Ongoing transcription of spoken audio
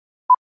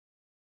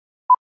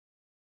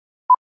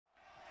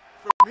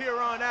From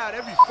here on out,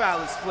 every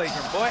foul is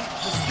flagrant, boy.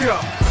 Let's go.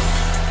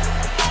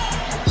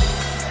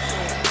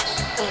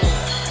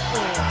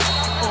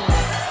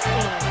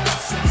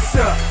 What's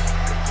up?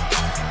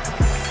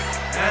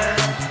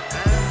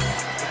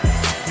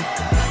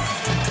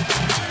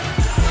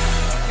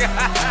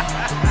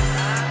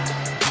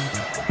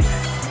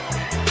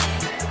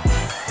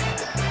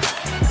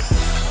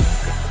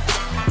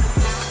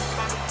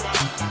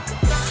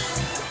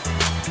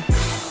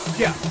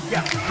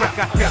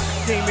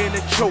 Came in a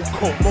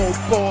chokehold, more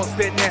balls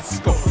than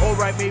Esco. All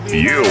right, maybe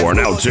you are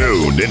now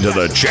tuned into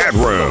the chat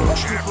room,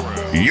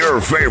 your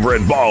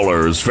favorite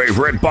baller's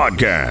favorite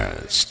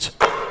podcast.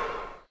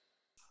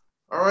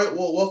 All right,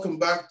 well, welcome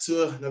back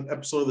to an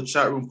episode of the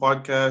Chatroom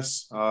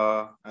Podcast.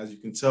 As you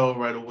can tell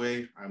right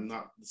away, I'm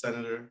not the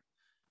senator.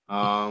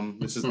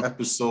 This is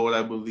episode,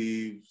 I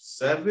believe,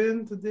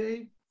 7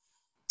 today.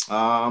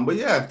 But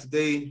yeah,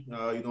 today,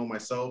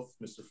 myself,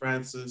 Mr.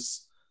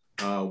 Francis,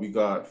 we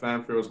got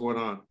Fanfare. What's going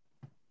on?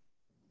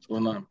 What's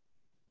going on?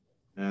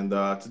 And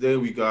today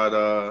we got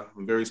a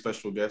very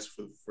special guest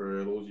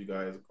for those of you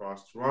guys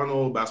across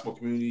Toronto basketball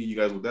community. You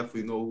guys will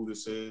definitely know who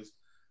this is.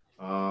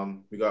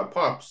 We got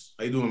Pops.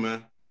 How you doing,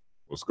 man?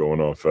 What's going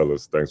on,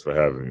 fellas? Thanks for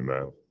having me,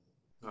 man.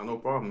 No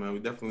problem, man. We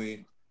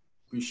definitely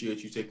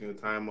appreciate you taking the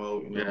time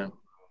out,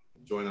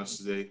 join us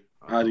today.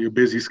 Out of your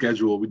busy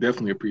schedule, we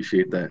definitely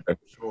appreciate that.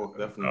 Sure,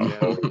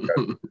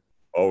 definitely.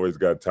 Always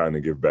got time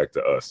to give back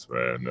to us,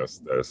 man.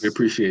 That's we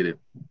appreciate it.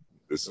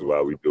 This is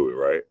why we do it,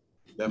 right?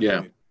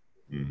 Definitely.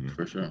 Yeah,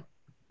 for sure.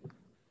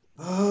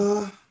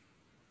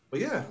 But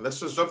yeah, let's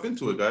just jump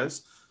into it,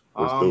 guys.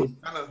 Let's do it.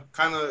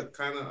 Kind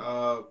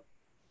of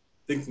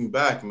thinking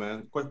back,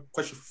 man.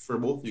 Question for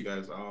both of you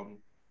guys.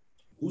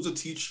 Who's a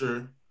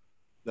teacher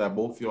that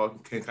both of y'all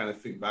can kind of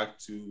think back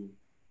to,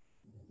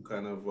 who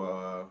kind of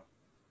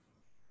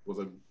was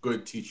a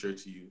good teacher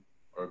to you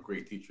or a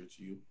great teacher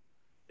to you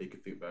that you can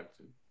think back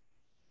to?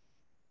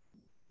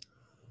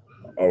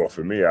 Oh, well,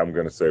 for me, I'm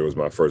going to say it was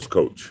my first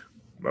coach.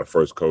 My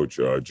first coach,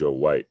 Joe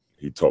White.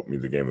 He taught me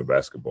the game of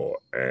basketball,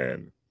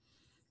 and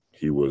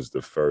he was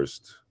the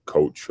first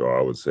coach, or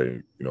I would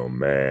say,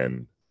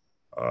 man,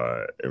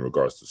 in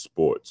regards to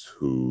sports,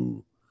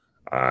 who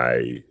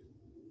I,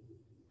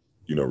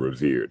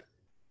 revered.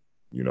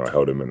 I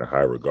held him in a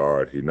high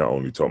regard. He not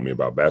only taught me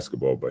about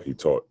basketball, but he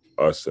taught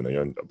us and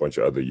a bunch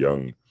of other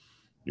young,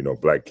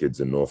 black kids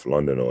in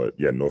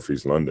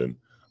Northeast London,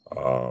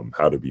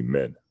 how to be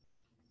men.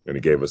 And he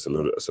gave us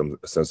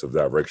a sense of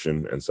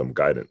direction and some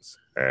guidance.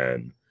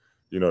 And,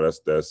 he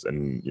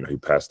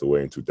passed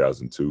away in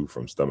 2002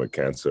 from stomach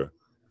cancer.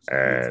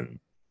 And,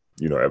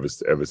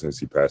 ever since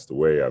he passed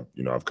away,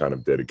 I've kind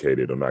of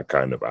dedicated, or not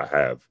kind of, I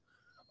have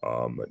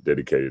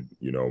dedicated,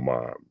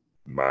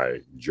 my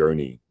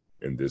journey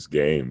in this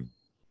game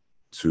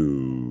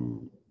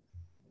to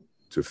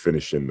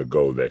finishing the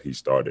goal that he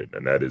started.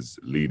 And that is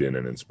leading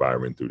and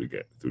inspiring through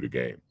the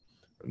game.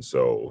 And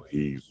so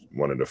he's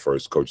one of the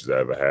first coaches I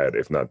ever had,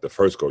 if not the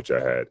first coach I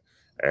had.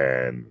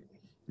 And,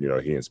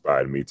 he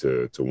inspired me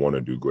to want to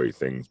do great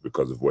things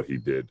because of what he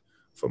did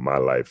for my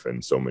life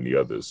and so many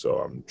others. So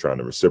I'm trying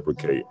to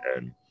reciprocate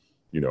and,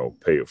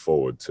 pay it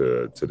forward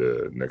to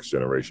the next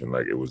generation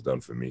like it was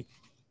done for me.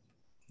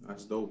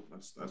 That's dope.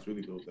 That's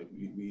really dope. Like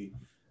we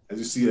as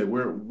you see, that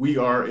we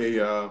are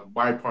a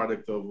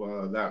byproduct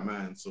of that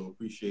man. So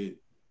appreciate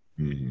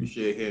him,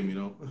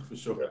 for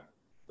sure. Yeah,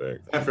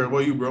 thanks. Fair, what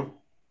about you, bro?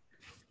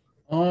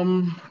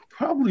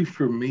 Probably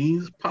for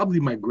me, probably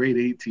my grade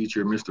 8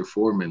 teacher, Mr.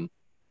 Foreman.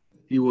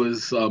 He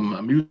was a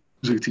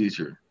music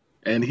teacher,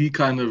 and he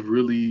kind of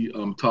really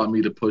taught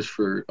me to push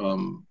for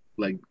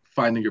like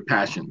finding your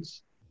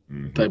passions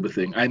type of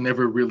thing. I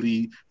never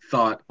really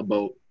thought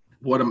about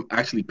what I'm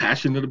actually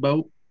passionate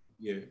about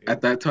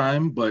at that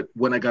time, but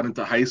when I got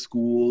into high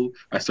school,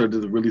 I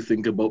started to really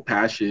think about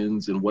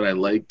passions and what I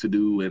like to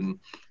do, and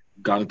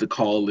got into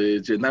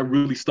college, and that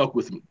really stuck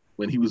with me.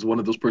 When he was one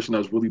of those person I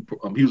was really,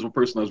 he was a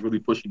person I was really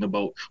pushing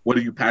about. What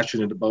are you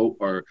passionate about,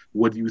 or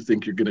what do you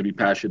think you're going to be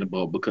passionate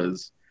about?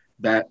 Because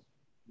that,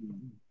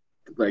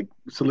 like,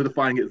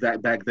 solidifying it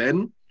that back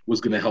then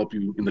was going to help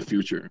you in the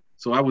future.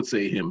 So I would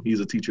say him. He's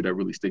a teacher that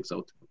really sticks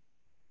out to me.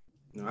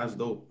 That's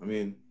dope. I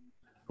mean,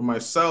 for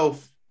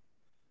myself,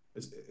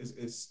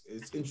 it's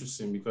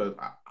interesting because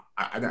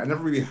I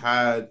never really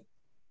had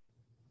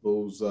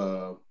those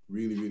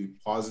really, really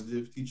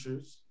positive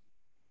teachers,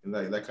 and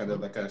that kind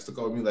of stuck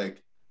out with me.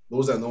 Like,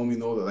 those that know me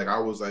know that, like, I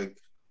was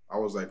like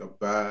a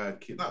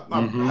bad kid, not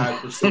bad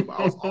per se, but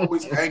I was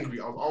always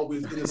angry. I was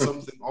always into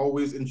something,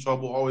 always in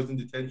trouble, always in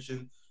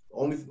detention. The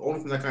only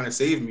thing that kind of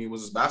saved me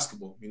was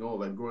basketball.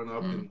 Like growing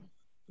up in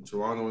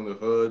Toronto in the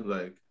hood,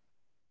 like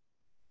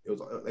it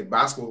was like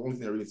basketball was the only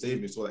thing that really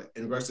saved me. So like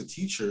in regards to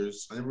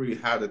teachers, I never really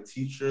had a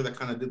teacher that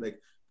kind of did, like,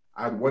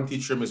 I had one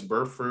teacher, Miss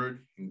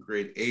Burford, in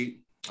grade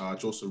 8,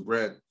 Joseph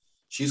Brett.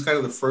 She's kind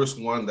of the first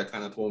one that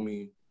kind of told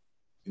me,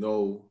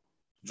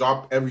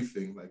 drop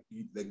everything. Like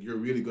you're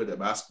really good at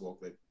basketball.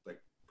 Like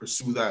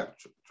pursue that,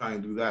 try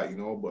and do that,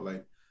 But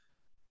like,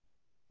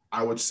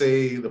 I would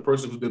say the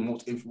person who's been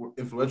most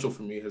influential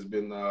for me has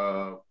been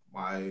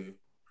my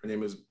Her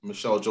name is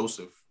Michelle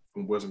Joseph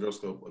from Boys and Girls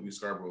Club of East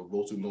Scarborough.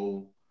 Those who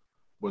know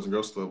Boys and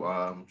Girls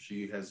Club,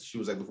 she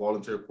was like the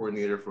volunteer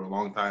coordinator for a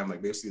long time.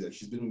 Like basically, that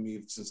she's been with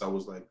me since I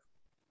was like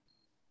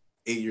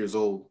 8 years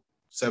old,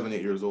 7,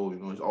 8 years old. You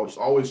know, she's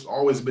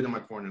always been in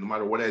my corner, no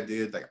matter what I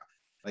did. Like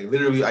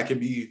literally, I could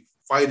be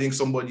fighting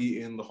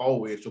somebody in the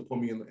hallway. She'll put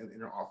me in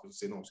her office and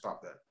say, "No,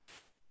 stop that."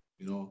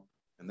 You know,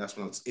 and that's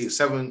when I was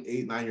 7,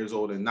 8, 9 years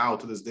old. And now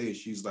to this day,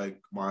 she's like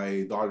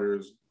my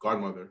daughter's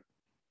godmother.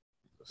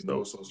 You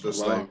know, so it's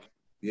just like,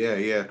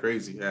 yeah,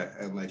 crazy. Yeah.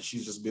 And like,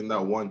 she's just been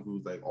that one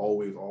who's like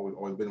always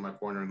been in my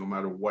corner. And no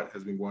matter what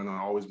has been going on,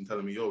 always been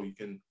telling me, yo, you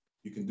can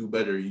do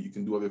better. You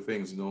can do other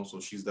things, you know? So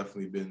she's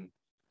definitely been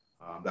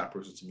that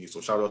person to me. So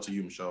shout out to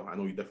you, Michelle. I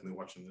know you're definitely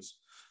watching this.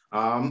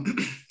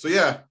 So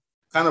yeah,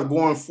 kind of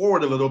going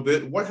forward a little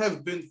bit, what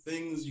have been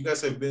things you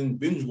guys have been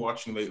binge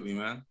watching lately,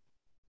 man?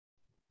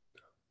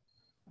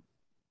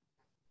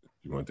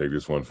 You want to take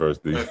this one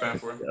first, D? Yeah.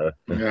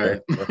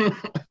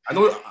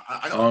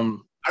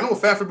 I know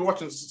Fanford been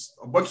watching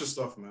a bunch of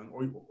stuff, man.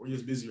 Or you're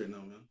just busy right now,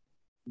 man.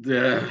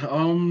 Yeah.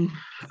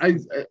 I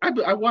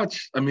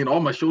watch. I mean, all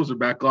my shows are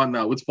back on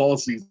now. It's fall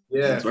season.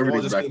 Yeah, so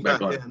everything's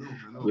back on. Yeah,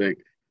 I know. Like,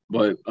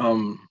 but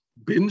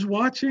binge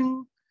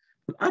watching,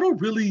 I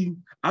don't really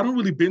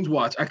binge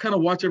watch. I kind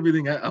of watch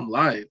everything I'm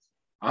live.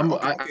 I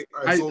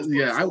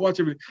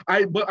watch everything.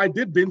 But I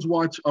did binge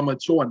watch a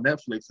show on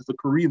Netflix. It's a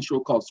Korean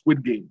show called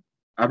Squid Game.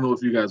 I don't know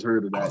if you guys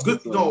heard of that. It's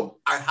good. No,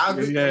 I have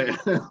it. Yeah.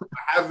 I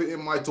have it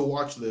in my to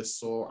watch list,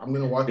 so I'm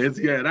gonna watch it.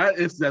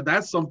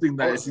 That's something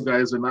that if you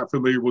guys are not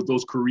familiar with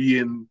those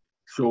Korean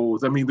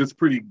shows, I mean, it's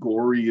pretty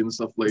gory and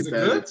stuff like that.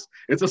 Good?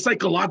 It's a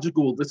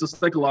psychological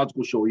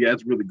show. Yeah,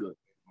 it's really good.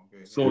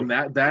 Okay. So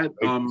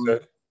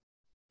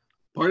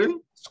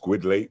pardon?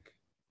 Squid Lake.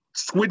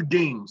 Squid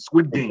Game.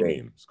 Squid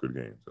Okay.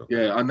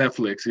 Yeah, on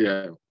Netflix.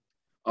 Yeah.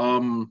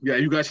 Yeah,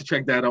 you guys should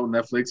check that out on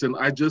Netflix. And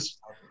I just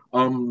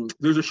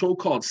there's a show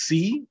called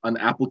C on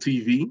Apple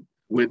TV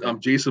with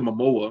Jason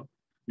Momoa.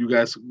 You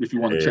guys, if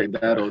you want to check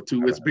that out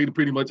too, it's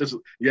pretty much just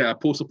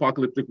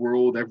post-apocalyptic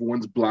world.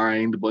 Everyone's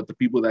blind, but the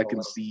people that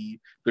can see,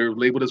 they're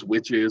labeled as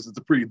witches. It's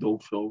a pretty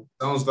dope show.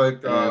 Sounds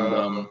like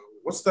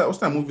what's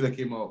that movie that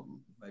came out?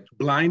 Like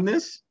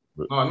Blindness?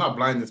 No, not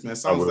Blindness, man.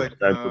 Sounds like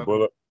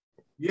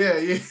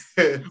yeah.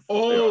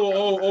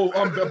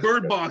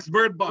 Bird Box.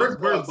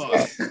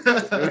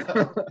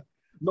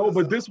 No,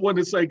 but this one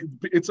it's like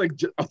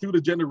through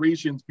the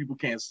generations people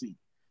can't see.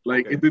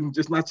 Like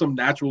it's not some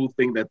natural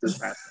thing that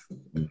this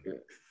happened.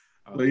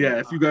 But yeah,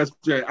 if you guys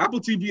Apple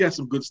TV has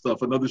some good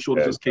stuff. Another show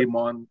that just came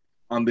on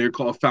there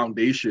called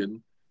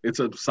Foundation. It's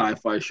a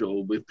sci-fi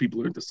show. If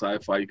people are into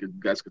sci-fi, you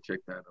guys could check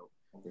that out.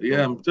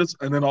 Yeah,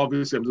 and then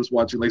obviously I'm just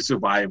watching like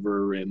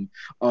Survivor and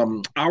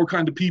Our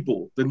Kind of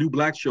People, the new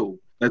Black show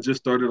that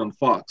just started on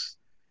Fox.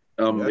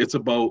 It's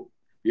about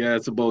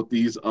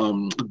these a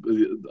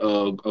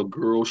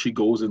girl, she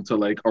goes into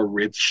like a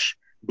rich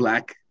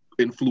Black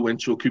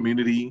influential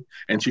community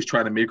and she's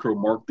trying to make her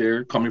mark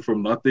there, coming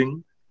from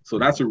nothing. So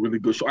that's a really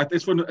good show. I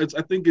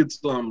think it's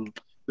the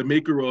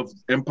maker of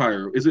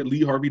Empire. Is it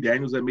Lee Harvey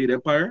Daniels that made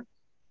Empire?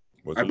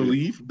 I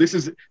believe this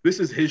is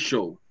his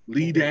show.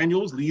 Lee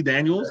Daniels.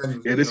 Yeah,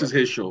 this is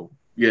his show.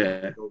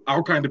 Yeah,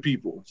 Our Kind of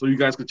People. So you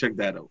guys can check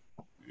that out.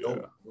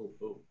 Yeah.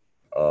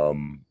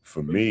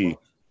 For me,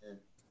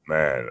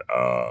 man,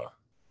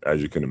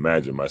 as you can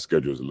imagine, my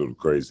schedule is a little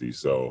crazy.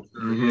 So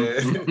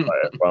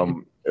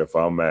if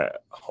I'm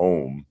at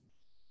home,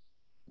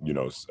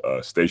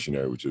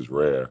 stationary, which is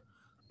rare,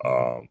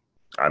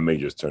 I may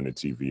just turn the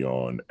TV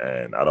on,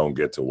 and I don't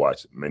get to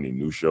watch many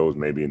new shows.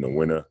 Maybe in the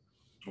winter.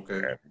 Okay.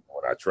 And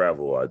when I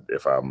travel,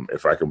 if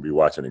I can be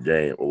watching a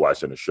game or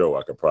watching a show,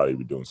 I could probably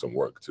be doing some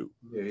work too.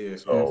 Yeah.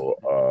 So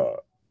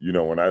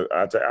when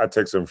I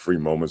take some free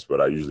moments, but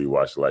I usually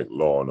watch like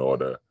Law and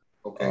Order.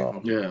 Okay.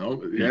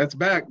 It's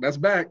back. That's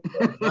back.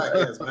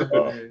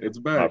 It's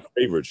back. My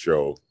favorite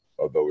show,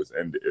 although it's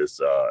ended,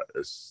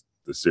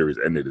 the series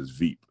ended, is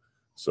Veep.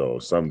 So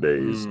some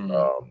days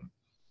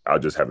I'll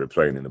just have it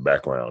playing in the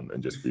background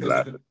and just be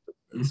laughing.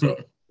 And so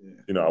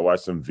I watch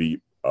some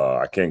Veep.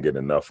 I can't get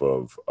enough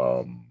of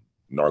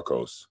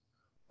Narcos.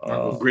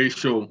 Great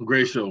show.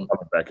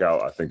 Coming back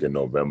out, I think in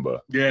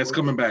November. Yeah, it's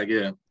coming back.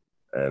 Yeah.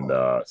 And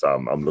so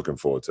I'm looking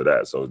forward to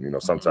that. So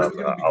sometimes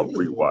I'll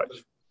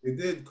rewatch. They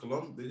did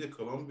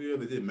Colombia.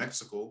 They did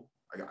Mexico.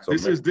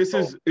 This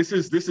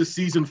is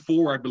season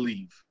 4, I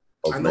believe.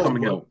 Okay. I know,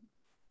 coming out.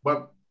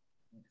 But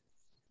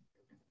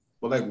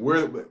where they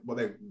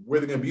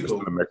gonna be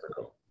though? In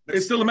Mexico.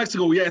 It's still in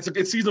Mexico. Yeah,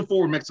 it's season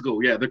 4 in Mexico.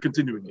 Yeah, they're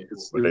continuing it.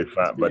 It's like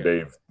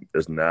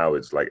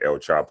El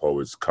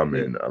Chapo is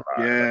coming.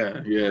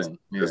 Yeah.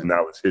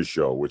 It's his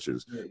show, which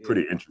is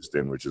pretty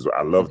interesting. Which is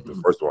I love the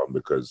first one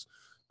because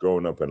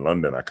growing up in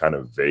London, I kind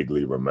of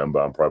vaguely remember.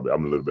 I'm a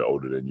little bit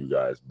older than you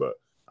guys, but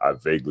I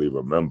vaguely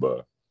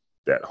remember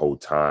that whole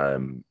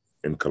time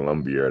in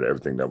Colombia and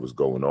everything that was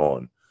going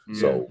on. Yeah.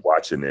 So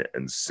watching it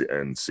and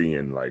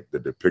seeing like the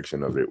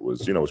depiction of it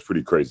was, was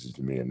pretty crazy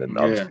to me. And then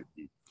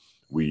obviously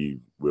we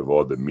with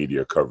all the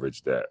media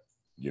coverage that,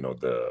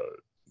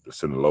 the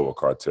Sinaloa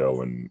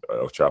cartel and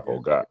El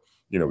Chapo got.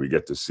 We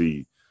get to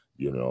see,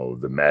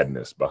 the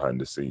madness behind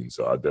the scenes.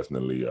 So I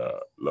definitely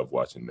love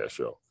watching that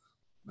show.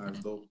 That's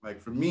dope.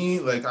 Like for me,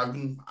 like I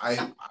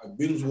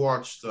binge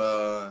watched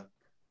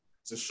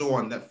it's a show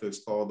on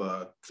Netflix called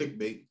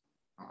Clickbait.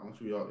 I'm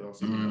sure y'all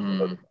seen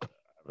that. I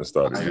haven't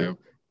started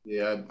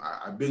yet.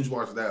 I binge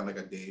watched that in like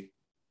a day.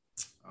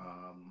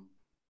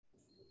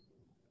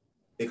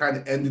 It kind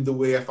of ended the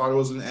way I thought it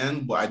was gonna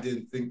end, but I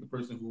didn't think the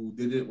person who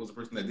did it was the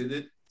person that did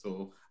it.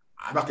 So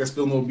I'm not gonna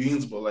spill no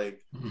beans, but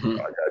like I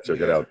gotta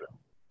check it out then.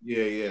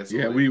 Yeah.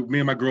 So me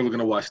and my girl are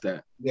gonna watch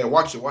that. Yeah,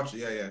 watch it.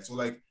 Yeah. So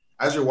like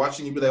as you're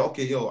watching, you'll be like,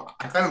 okay, yo,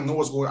 I kind of know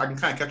what's going on. I can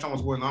kind of catch on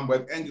what's going on,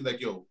 but at the end, you're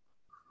like, yo,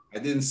 I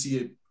didn't see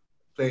it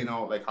playing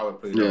out like how it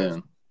played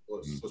out.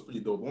 So it's pretty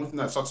dope. The only thing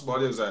that sucks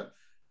about it is that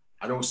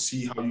I don't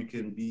see how you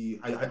can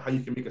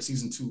make a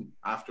season 2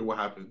 after what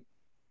happened.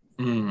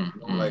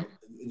 Like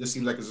it just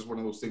seems like it's just one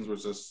of those things where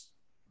it's just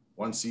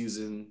one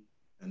season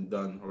and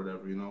done or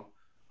whatever,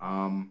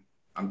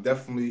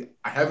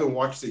 I haven't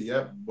watched it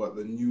yet, but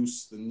the new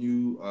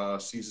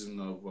season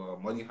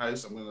of Money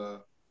Heist, I'm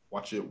gonna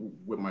watch it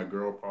with my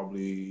girl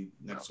probably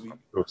next week.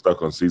 I'm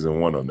stuck on season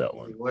 1 on that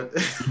one. What?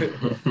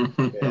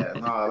 Yeah,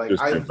 no, like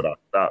but I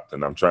stopped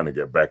and I'm trying to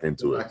get back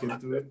into it. Yeah.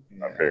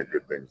 I'm hearing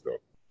good things though.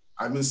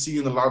 I've been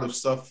seeing a lot of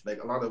stuff,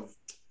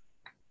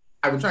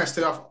 I've been trying to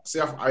stay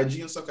off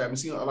IG and stuff. I've been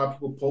seeing a lot of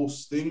people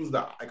post things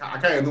that I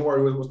kind of know where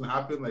it was going to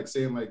happen, like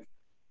saying like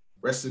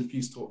rest in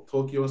peace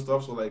Tokyo and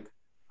stuff. So like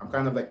I'm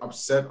kind of like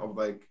upset of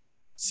like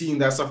seeing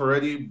that stuff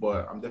already,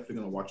 but I'm definitely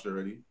gonna watch it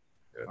already.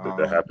 Yeah,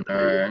 that happened to me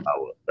with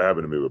Power. That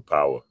happened to me with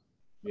Power.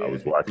 Yeah. I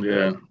was watching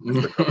a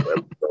couple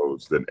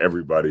episodes, then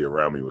everybody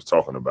around me was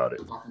talking about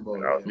it.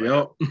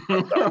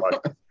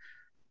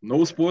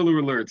 No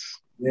spoiler alerts.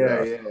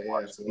 Yeah.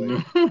 So,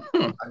 like,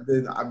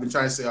 I've been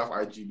trying to stay off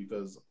IG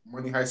because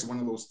Money Heist is one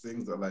of those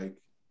things that like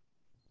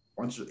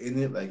once you're in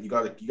it, like you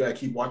gotta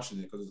keep watching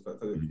it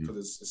because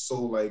it's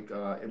so like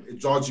it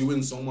draws you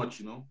in so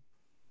much,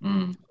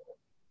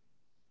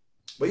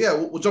 But yeah,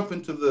 we'll jump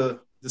into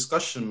the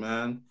discussion,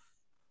 man.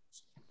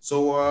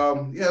 So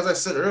as I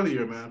said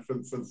earlier, man, for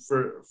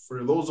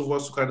those of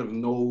us who kind of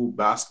know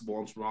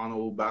basketball in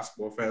Toronto,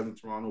 basketball fans in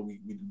Toronto, we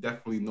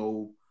definitely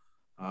know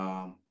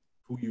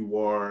who you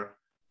are.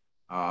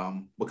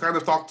 But kind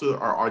of talk to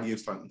our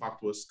audience, talk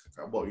to us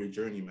about your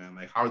journey, man.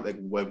 Like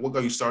what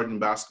got you started in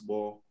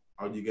basketball?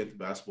 How did you get to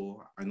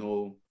basketball? I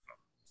know,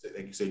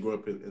 like you said, you grew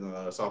up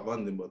in South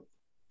London, but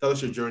tell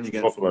us your journey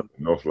again.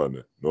 North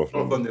London.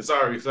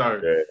 Sorry.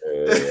 Yeah.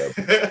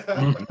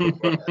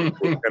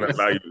 Can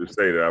allow you to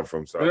say that I'm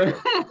from South London.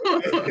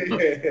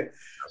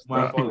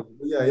 My apologies.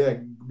 Yeah.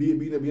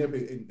 Being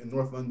in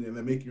North London and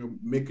then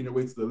making your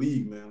way to the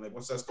league, man. Like,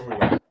 what's that story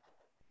like?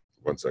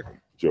 1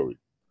 second, Joey.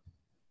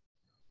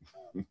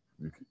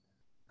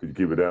 Could you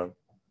keep it down?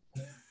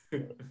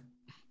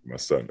 My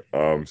son.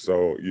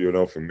 So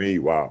for me,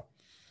 wow.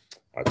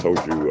 I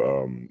told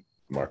you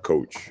my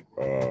coach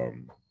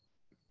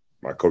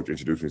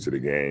introduced me to the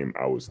game.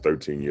 I was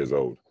 13 years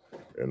old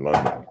in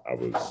London. I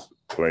was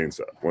playing.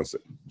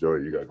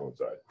 Joey, you gotta go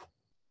inside.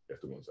 You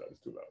have to go inside.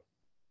 It's too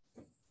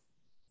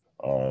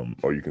loud.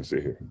 Or you can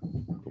sit here.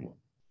 Come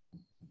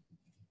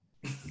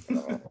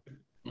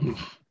on.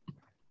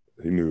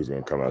 He knew he was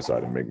gonna come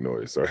outside and make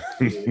noise. So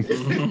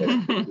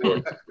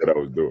that I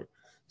was doing.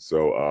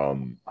 So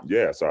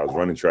so I was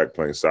running track,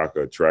 playing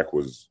soccer. Track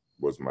was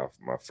my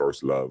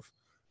first love.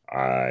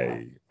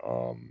 I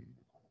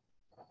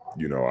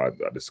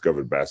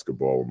discovered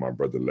basketball when my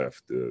brother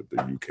left the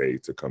UK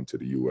to come to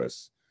the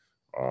US,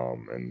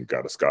 and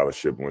got a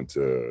scholarship, went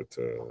to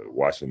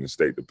Washington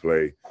State to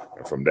play.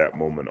 And from that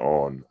moment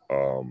on,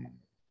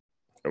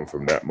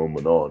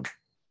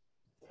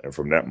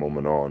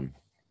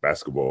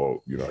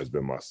 basketball, has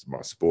been my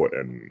sport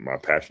and my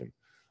passion.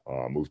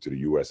 Moved to the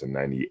US in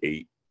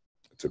 '98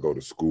 to go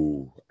to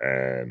school,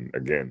 and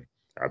again,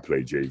 I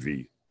played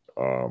JV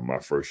my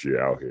first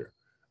year out here,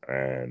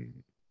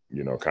 and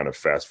kind of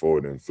fast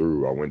forwarding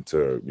through, I went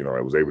to,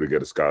 I was able to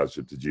get a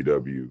scholarship to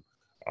GW.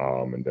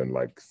 And then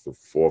like 4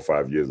 or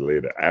 5 years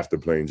later, after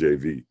playing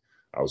JV,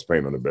 I was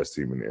playing on the best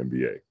team in the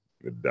NBA,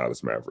 the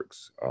Dallas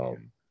Mavericks.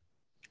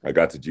 I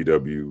got to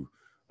GW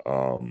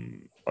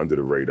under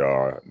the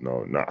radar,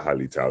 not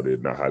highly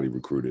touted, not highly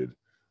recruited.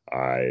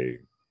 The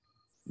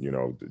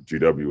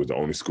GW was the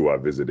only school I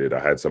visited. I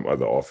had some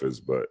other offers,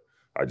 but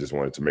I just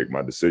wanted to make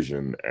my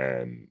decision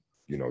and,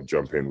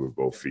 jump in with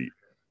both feet.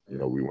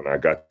 When I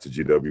got to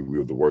GW, we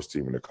were the worst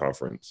team in the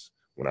conference.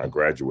 When I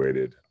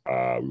graduated,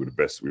 we were the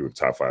best. We were the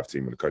top 5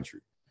 team in the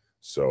country.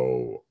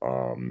 So,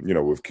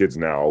 with kids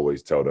now, I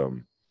always tell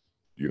them,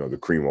 the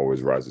cream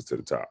always rises to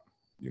the top.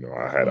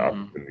 I had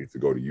opportunity to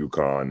go to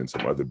UConn and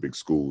some other big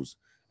schools,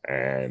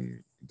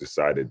 and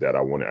decided that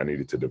I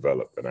needed to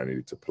develop and I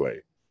needed to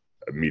play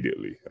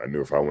immediately. I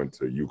knew if I went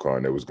to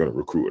UConn, they was going to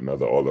recruit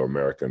another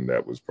All-American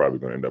that was probably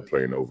going to end up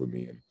playing over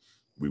me, and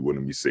we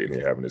wouldn't be sitting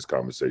here having this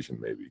conversation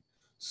maybe.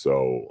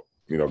 So,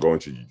 going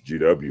to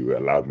GW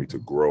allowed me to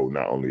grow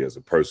not only as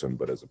a person,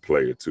 but as a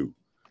player too.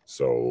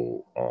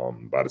 So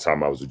by the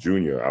time I was a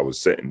junior, I was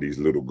setting these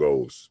little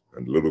goals,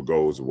 and the little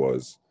goals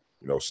was,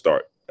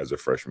 start as a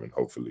freshman.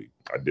 Hopefully,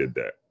 I did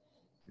that.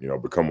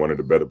 Become one of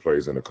the better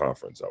players in the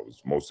conference. I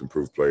was most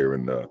improved player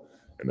in the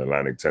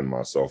Atlantic 10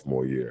 my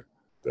sophomore year.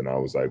 Then I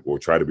was like, well,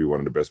 try to be one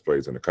of the best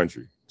players in the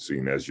country,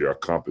 seeing as you're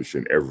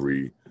accomplishing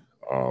every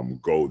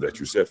goal that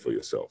you set for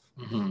yourself.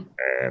 Mm-hmm.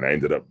 And I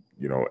ended up,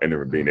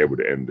 being able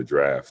to end the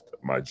draft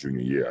my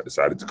junior year. I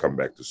decided to come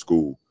back to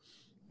school,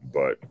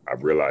 but I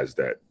realized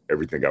that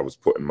everything I was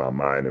putting my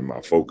mind and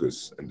my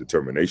focus and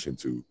determination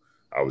to,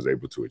 I was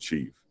able to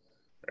achieve.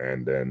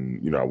 And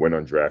then, I went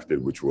undrafted,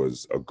 which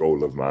was a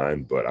goal of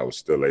mine, but I was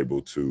still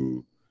able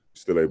to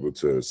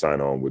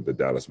sign on with the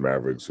Dallas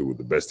Mavericks, who were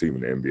the best team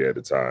in the NBA at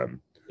the time.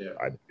 Yeah.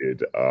 I did.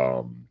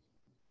 That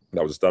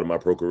was the start of my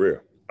pro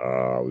career.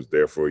 I was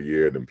there for a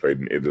year, then played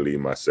in Italy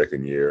my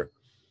second year.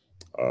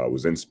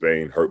 Was in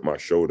Spain, hurt my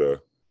shoulder,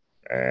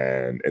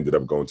 and ended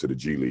up going to the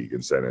G League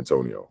in San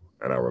Antonio.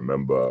 And I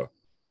remember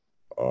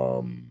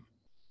I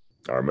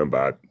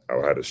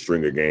had a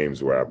string of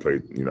games where I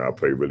played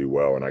really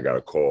well, and I got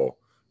a call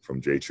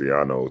from Jay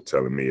Triano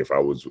telling me if I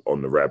was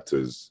on the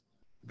Raptors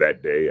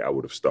that day, I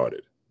would have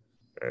started.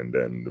 And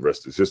then the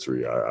rest is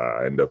history.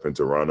 I end up in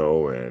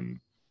Toronto, and,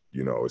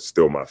 it's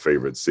still my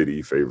favorite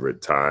city,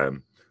 favorite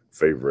time,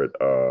 favorite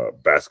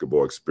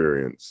basketball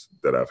experience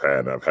that I've had.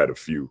 And I've had a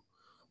few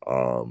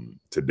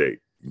to date.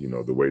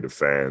 The way the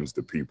fans,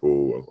 the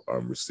people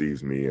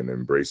receive me and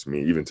embrace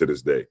me, even to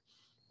this day.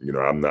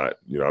 I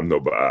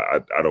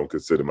don't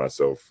consider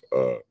myself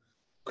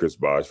Chris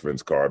Bosh,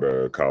 Vince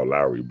Carter, Kyle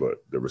Lowry,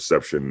 but the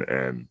reception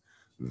and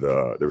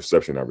the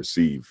reception I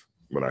receive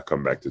when I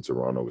come back to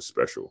Toronto is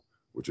special,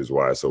 which is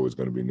why it's always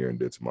going to be near and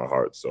dear to my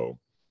heart. So,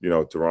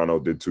 Toronto,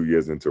 did 2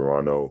 years in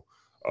Toronto,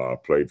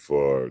 played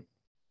for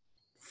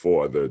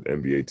 4 other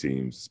NBA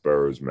teams: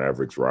 Spurs,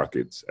 Mavericks,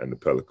 Rockets, and the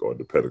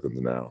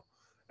Pelicans now.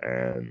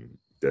 And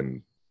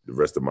then the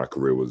rest of my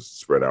career was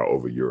spread out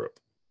over Europe.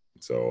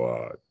 So,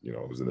 I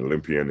was an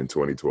Olympian in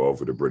 2012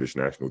 with the British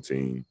national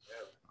team.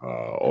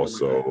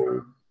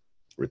 Also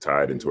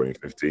retired in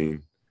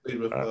 2015. Played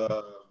with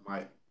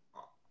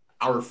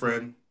our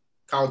friend,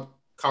 Kyle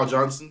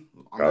Johnson.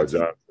 Kyle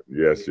Johnson.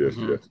 Yes.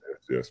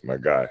 My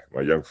guy,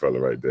 my young fella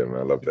right there,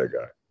 man. I love that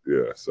guy.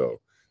 Yeah, so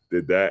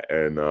did that,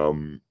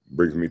 and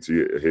brings me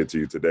here to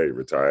you today.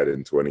 Retired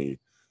in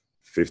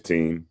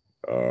 2015.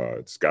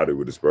 Scouted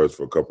with the Spurs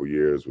for a couple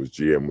years. Was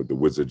GM with the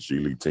Wizards G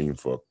League team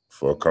for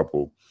a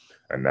couple,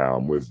 and now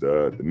I'm with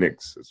the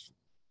Knicks.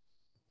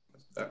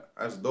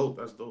 That's dope.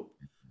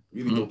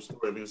 Really dope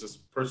story. I mean, it's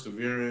just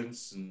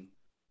perseverance and.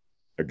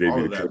 I gave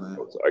you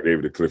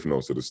the cliff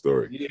notes of the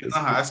story. Yeah,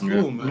 that's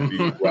cool, man. We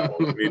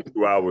need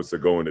 2 hours to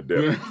go into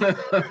depth.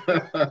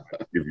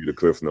 Give you the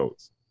cliff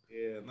notes.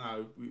 Yeah,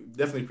 we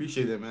definitely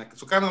appreciate it, man.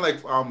 So kind of like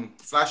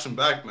flashing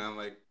back, man,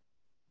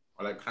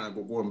 or kind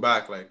of going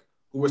back,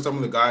 who were some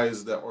of the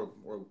guys that or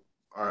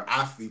are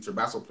athletes or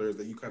basketball players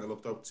that you kind of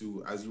looked up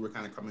to as you were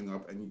kind of coming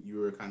up and you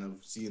were kind of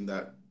seeing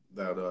that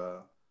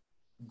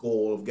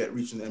goal of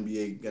reaching the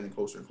NBA, getting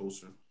closer and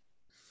closer?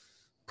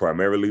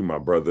 Primarily my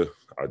brother.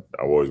 I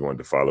always wanted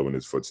to follow in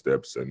his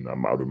footsteps, and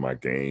I'm out of my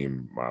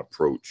game, my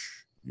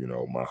approach,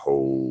 my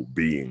whole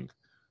being,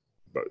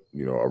 but,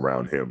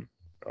 around him.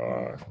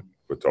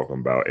 We're talking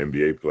about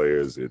NBA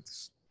players.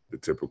 It's the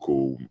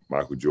typical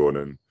Michael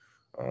Jordan,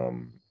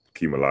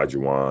 Hakeem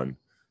Olajuwon.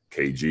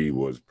 KG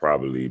was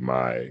probably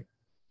the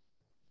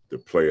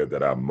player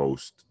that I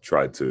most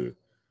tried to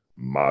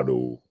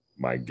model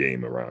my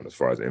game around as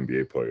far as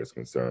NBA players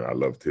concerned. I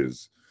loved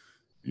his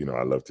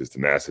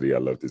tenacity. I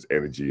loved his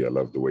energy. I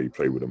loved the way he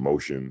played with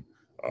emotion.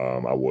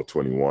 I wore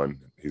 21.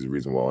 He's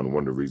one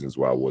of the reasons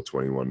why I wore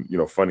 21.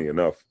 Funny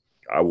enough,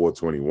 I wore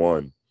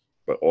 21,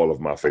 but all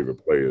of my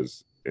favorite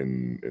players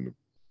in the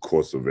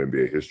course of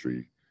NBA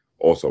history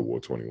also wore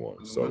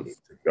 21. So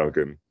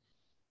Duncan,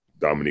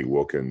 Dominique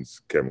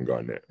Wilkins, Kevin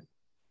Garnett.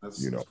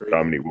 That's crazy.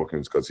 Dominique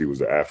Wilkins because he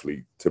was an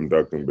athlete. Tim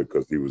Duncan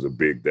because he was a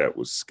big that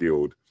was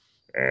skilled.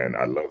 And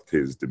I loved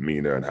his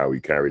demeanor and how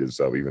he carried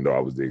himself, even though I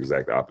was the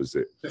exact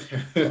opposite.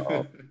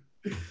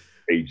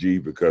 AG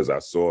because I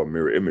saw a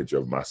mirror image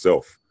of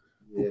myself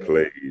who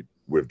played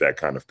with that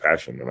kind of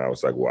passion. And I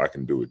was like, well, I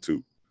can do it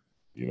too.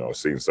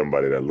 Seeing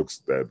somebody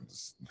that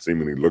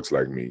seemingly looks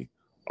like me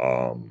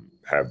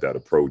have that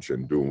approach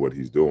and doing what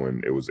he's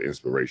doing, it was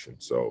inspiration.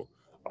 So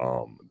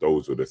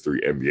those were the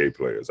 3 NBA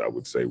players I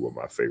would say were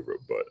my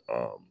favorite. But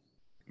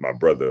my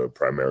brother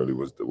primarily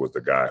was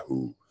the guy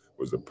who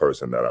was the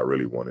person that I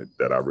really wanted,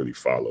 that I really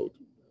followed.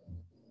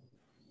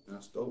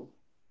 That's dope.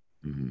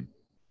 Mm-hmm.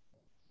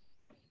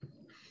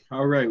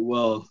 All right.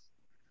 Well,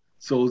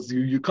 so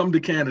you come to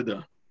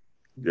Canada.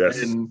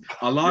 Yes. And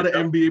a lot of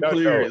NBA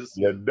players.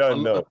 A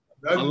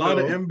lot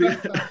of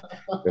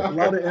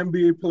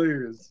NBA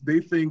players, they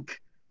think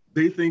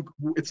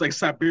it's like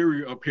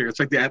Siberia up here. It's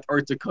like the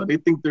Antarctica. They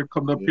think they're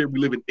coming up here. We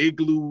live in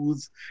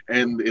igloos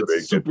and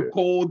it's super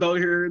cold out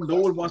here. No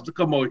one wants to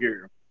come out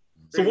here.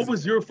 So what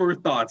was your first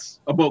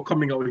thoughts about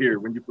coming out here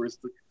when you first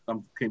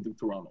came to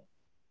Toronto?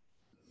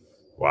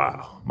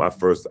 Wow. My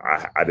first,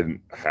 I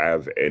didn't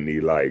have any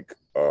like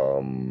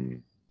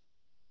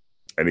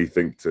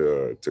anything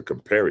to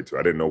compare it to.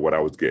 I didn't know what I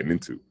was getting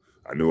into.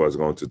 I knew I was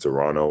going to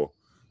Toronto.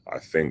 I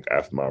think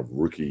after my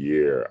rookie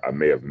year, I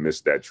may have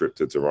missed that trip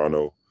to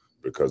Toronto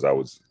because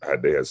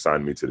they had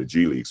signed me to the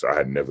G League, so I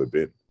had never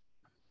been.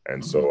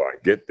 And so I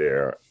get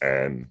there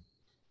and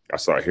I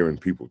start hearing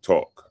people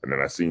talk, and then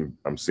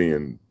I'm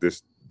seeing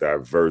this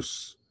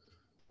diverse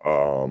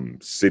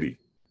city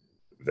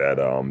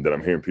that I'm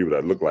hearing people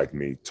that look like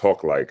me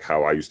talk like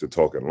how I used to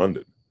talk in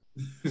London.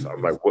 So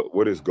I'm like,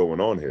 what is going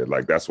on here?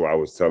 Like, that's why I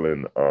was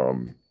telling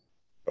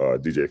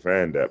DJ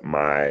Fan that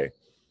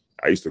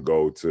I used to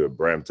go to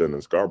Brampton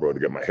and Scarborough to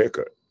get my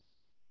haircut.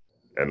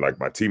 And like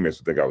my teammates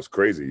would think I was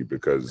crazy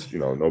because,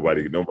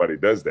 nobody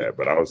does that.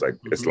 But I was like,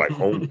 it's like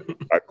home.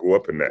 I grew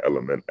up in that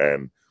element.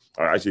 And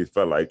I actually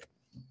felt like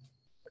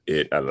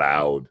it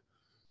allowed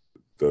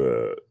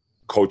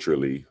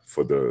culturally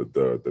for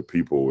the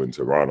people in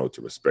Toronto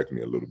to respect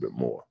me a little bit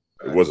more.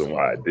 It wasn't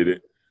why I did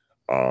it.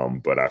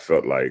 But I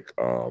felt like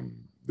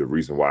the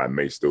reason why I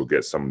may still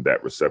get some of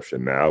that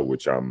reception now,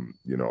 which I'm,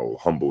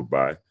 humbled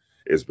by,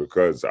 is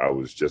because I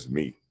was just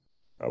me.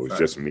 I was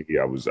just me.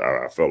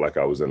 I felt like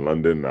I was in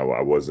London.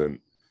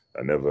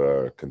 I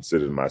never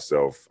considered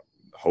myself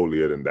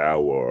holier than thou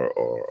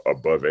or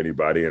above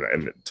anybody.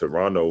 And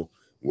Toronto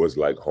was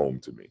like home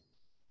to me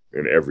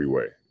in every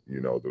way.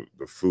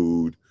 The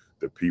food,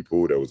 the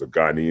people. There was a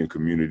Ghanaian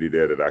community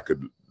there that I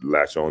could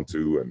latch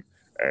onto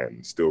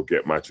and still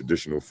get my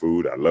traditional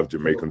food. I love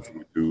Jamaican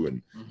food too.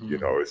 And,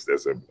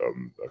 there's a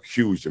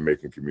huge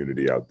Jamaican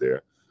community out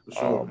there. For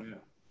sure,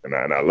 And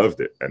I loved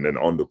it. And then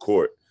on the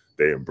court,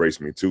 they embraced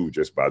me too,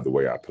 just by the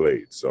way I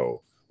played.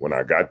 So when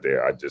I got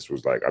there, I just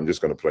was like, I'm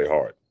just going to play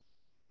hard.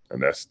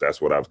 And that's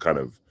what I've kind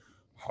of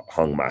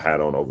hung my hat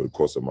on over the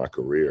course of my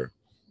career.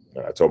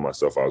 And I told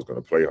myself I was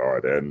going to play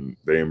hard, and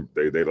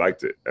they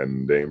liked it,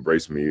 and they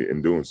embraced me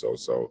in doing so.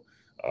 So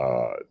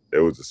it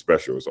was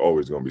it's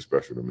always going to be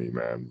special to me,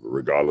 man,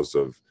 regardless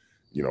of,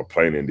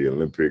 playing in the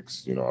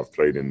Olympics. I've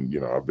played in,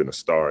 I've been a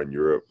star in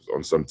Europe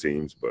on some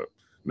teams, but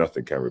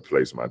nothing can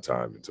replace my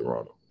time in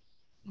Toronto.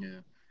 Yeah.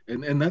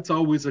 And that's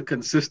always a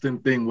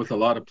consistent thing with a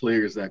lot of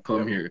players that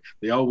come here.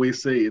 They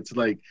always say it's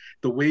like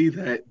the way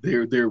that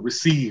they're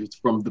received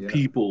from the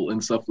people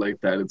and stuff like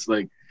that. It's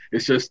like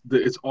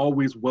it's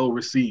always well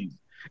received.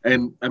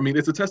 And I mean,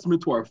 it's a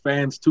testament to our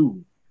fans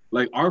too.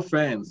 Like our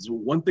fans,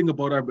 one thing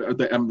about our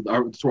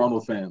Toronto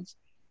fans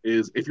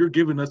is if you're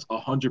giving us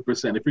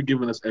 100%, if you're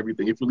giving us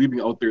everything, if you're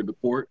leaving out there in the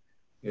court,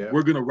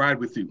 we're gonna ride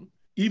with you.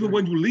 Even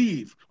when you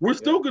leave, we're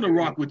still going to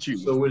rock with you.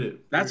 So with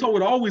it. That's how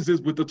it always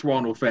is with the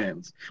Toronto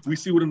fans. We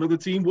see with another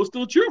team, we'll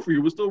still cheer for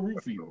you. We'll still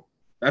root for you.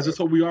 That's just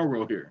how we are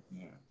around here.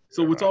 Yeah.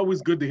 So it's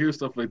always good to hear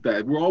stuff like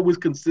that. We're always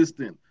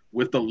consistent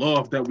with the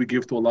love that we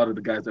give to a lot of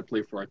the guys that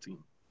play for our team.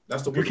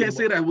 You can't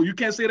say that. Well, you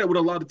can't say that with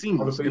a lot of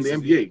teams in the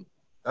NBA.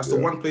 That's the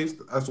one place.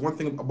 That's the one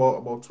thing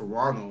about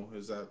Toronto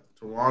is that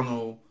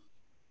Toronto,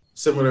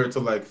 similar to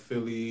like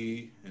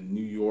Philly and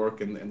New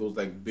York and those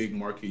like big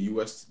market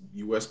US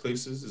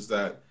places, is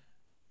that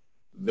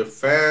the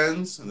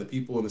fans and the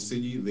people in the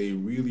city, they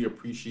really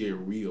appreciate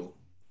real,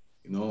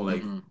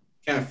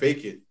 can't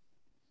fake it.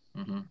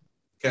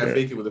 Can't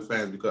fake it with the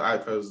fans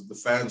because the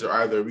fans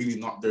are either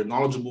they're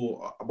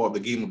knowledgeable about the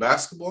game of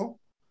basketball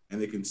and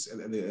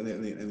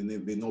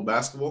they know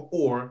basketball,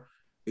 or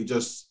they're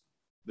just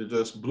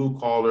blue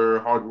collar,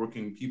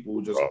 hardworking people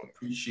who just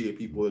appreciate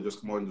people that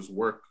just come out and just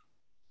work.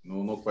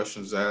 No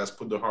questions asked,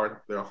 put their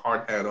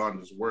hard hat on,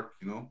 just work.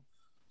 So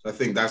I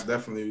think that's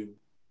definitely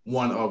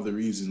one of the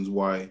reasons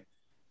why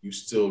you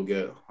still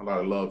get a lot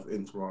of love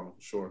in Toronto,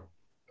 for sure.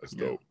 That's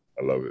dope.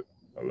 I love it.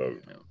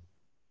 Yeah.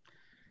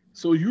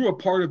 So you're a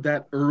part of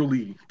that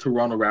early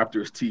Toronto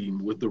Raptors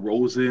team with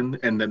DeRozan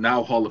and the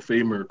now Hall of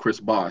Famer Chris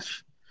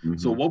Bosh. Mm-hmm.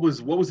 So what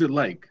was it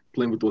like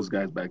playing with those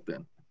guys back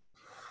then?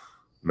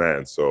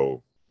 Man,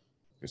 so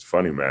it's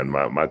funny, man.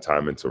 My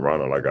time in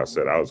Toronto, like I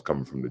said, I was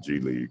coming from the G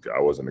League. I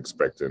wasn't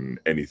expecting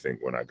anything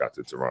when I got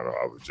to Toronto.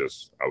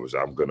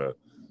 I'm gonna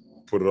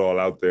put it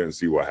all out there and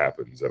see what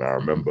happens. And I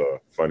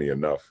remember, funny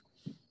enough,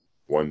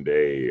 one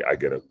day I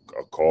get a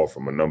call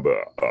from a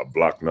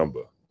block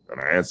number,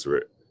 and I answer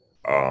it.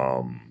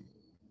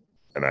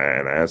 And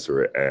I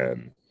answer it,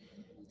 and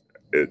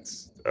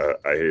it's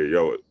I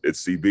hear,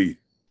 it's CB.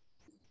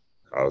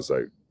 I was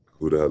like,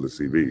 who the hell is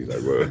CB?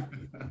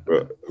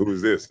 Like, who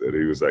is this? And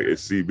he was like,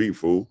 it's CB,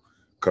 fool.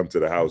 Come to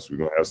the house. We're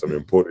gonna have some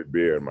imported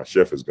beer, and my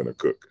chef is gonna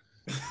cook.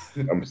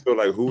 I'm still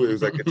like, who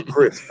is? Like, it's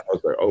Chris. I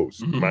was like, oh,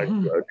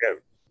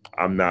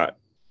 again,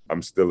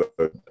 I'm still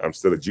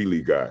a G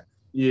League guy.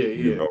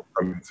 Yeah.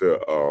 Coming to,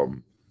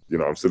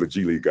 I'm still a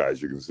G League guy, as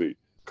you can see.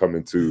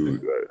 Coming to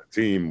the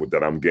team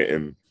that I'm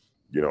getting,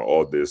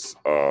 all this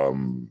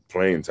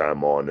playing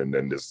time on, and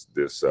then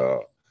this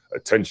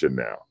attention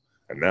now.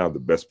 And now the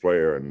best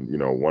player and,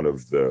 one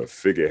of the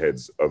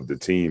figureheads of the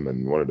team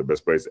and one of the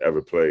best players to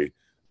ever play,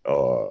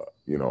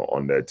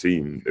 on that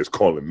team is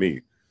calling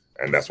me.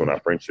 And that's when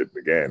our friendship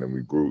began. And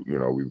we grew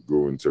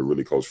into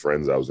really close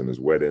friends. I was in his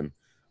wedding.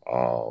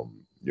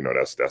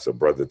 that's a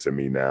brother to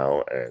me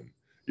now. And,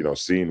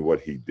 seeing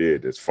what he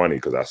did, it's funny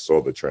because I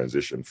saw the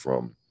transition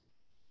from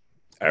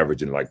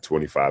averaging like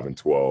 25 and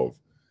 12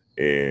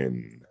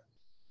 in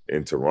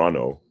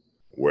Toronto,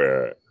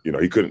 where,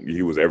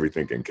 he was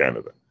everything in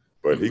Canada,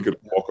 but he could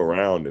walk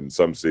around in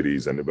some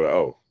cities and they'd be like,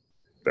 oh,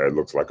 that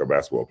looks like a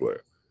basketball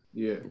player.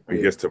 Yeah. When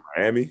he gets to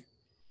Miami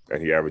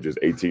and he averages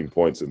 18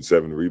 points and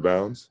 7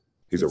 rebounds,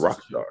 he's a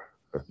rock star.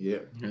 Yeah.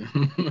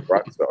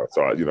 Rock star.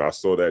 So, I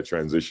saw that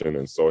transition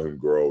and saw him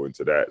grow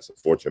into that. It's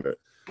unfortunate,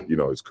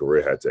 his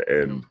career had to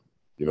end,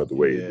 the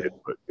way it did.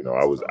 But,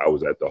 I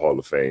was at the Hall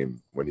of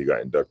Fame when he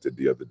got inducted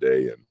the other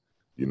day. And,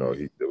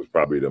 it was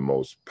probably the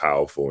most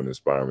powerful and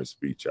inspiring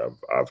speech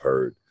I've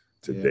heard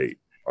to date.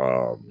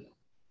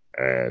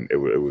 And it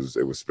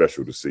was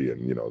special to see.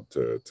 And,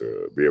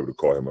 to be able to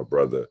call him a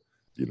brother,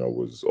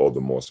 was all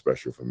the more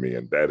special for me.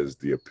 And that is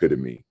the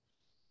epitome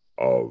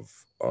of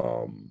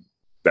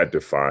that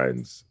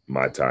defines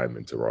my time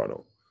in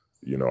Toronto.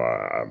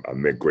 I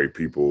met great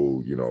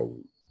people,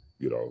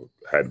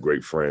 had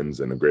great friends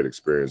and great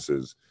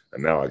experiences.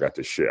 And now I get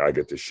to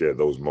share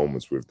those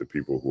moments with the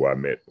people who I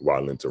met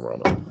while in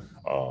Toronto.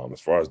 As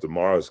far as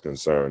DeMar is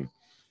concerned,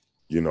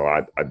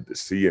 I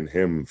seeing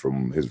him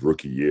from his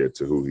rookie year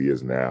to who he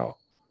is now.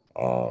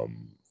 Every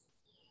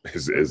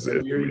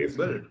year he gets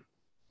better.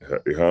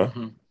 Huh?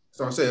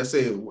 So I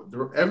say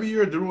every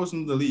year DeRozan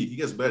in the league, he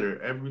gets better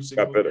every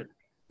single year.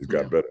 He's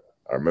got better.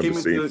 I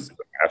remember came into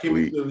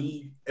the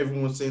league,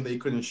 everyone was saying they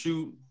couldn't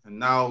shoot, and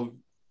now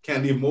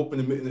can't leave him open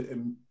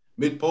in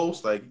mid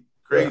post, like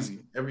crazy.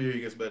 Every year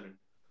he gets better.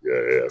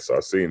 Yeah. So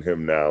I've seen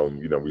him now.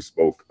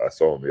 I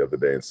saw him the other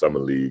day in summer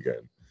league,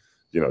 and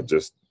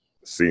just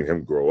seeing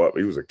him grow up.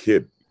 He was a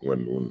kid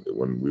when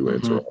we were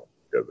in Toronto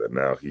together.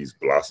 Now he's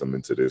blossomed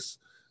into this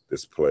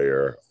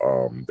player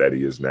that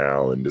he is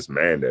now, and this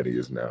man that he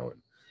is now.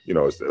 And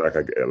it's like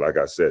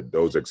I said,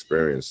 those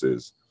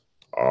experiences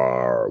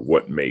are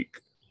what make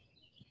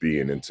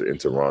being in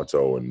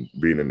Toronto and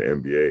being in the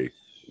NBA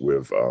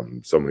with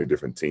so many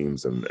different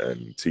teams and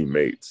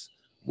teammates,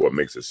 what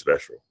makes it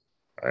special.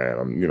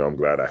 And I'm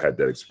glad I had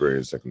that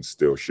experience. I can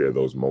still share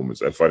those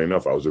moments. And funny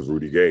enough, I was with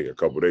Rudy Gay a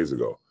couple of days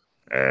ago,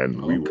 and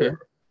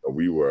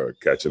we were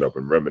catching up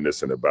and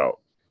reminiscing about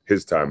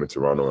his time in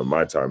Toronto and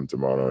my time in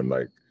Toronto, and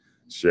like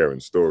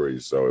sharing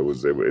stories. So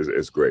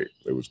it's great.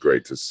 It was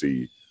great to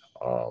see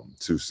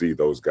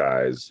those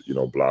guys,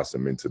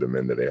 blossom into the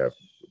men that they have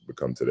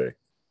become today.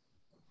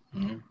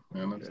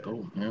 That's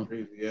dope. Yeah.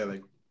 Yeah,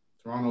 like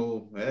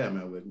Toronto,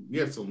 man. Like, we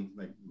had some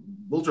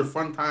those are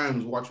fun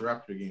times watching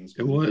Raptor games.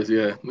 It was,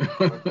 yeah.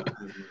 For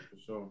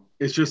sure.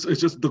 It's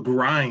just the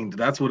grind.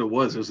 That's what it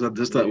was. It was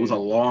that was a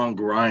long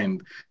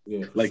grind.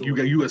 Yeah, like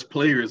sure. You as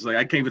players, like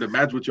I can't even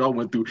imagine what y'all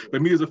went through.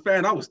 But me as a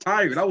fan, I was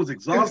tired. I was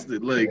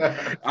exhausted. Like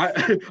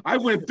I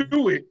went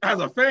through it as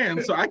a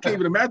fan, so I can't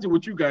even imagine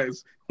what you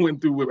guys went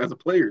through as a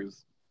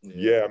players.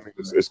 Yeah, I mean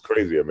it's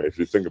crazy. I mean, if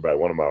you think about it,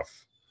 one of my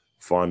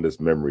fondest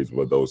memories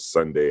were those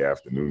Sunday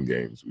afternoon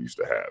games we used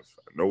to have.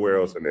 Nowhere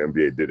else in the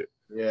NBA did it.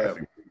 Yeah.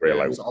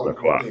 Like 1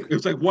 o'clock. It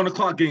was like 1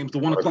 o'clock games, the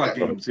 1 o'clock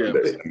games. Yeah.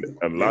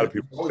 And a lot of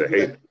people used to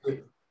hate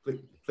it.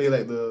 Play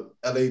like the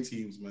LA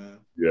teams, man.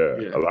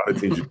 Yeah. A lot of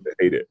teams used to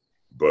hate it,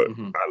 but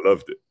I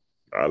loved it.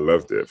 I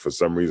loved it. For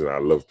some reason, I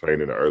loved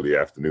playing in the early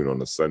afternoon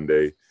on a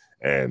Sunday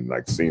and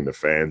like seeing the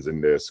fans in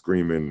there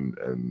screaming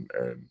and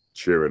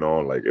cheering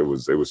on. Like it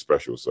was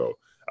special. So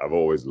I've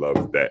always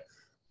loved that.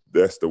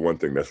 That's the one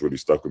thing that's really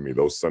stuck with me.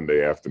 Those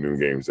Sunday afternoon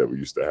games that we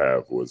used to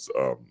have were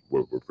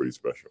pretty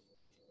special.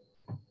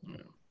 Yeah.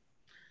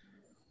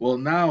 Well,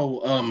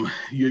 now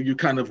you're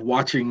kind of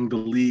watching the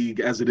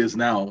league as it is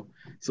now.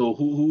 So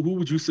who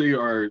would you say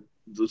are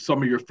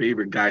some of your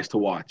favorite guys to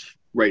watch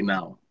right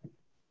now?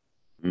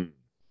 Some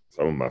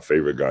of my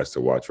favorite guys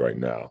to watch right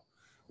now.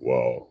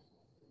 Well,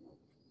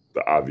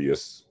 the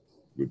obvious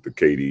with the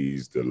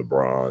KDs, the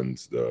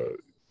LeBrons, the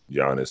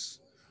Giannis,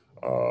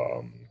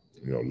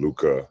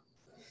 Luka.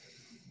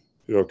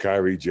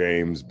 Kyrie,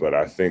 James, but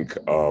I think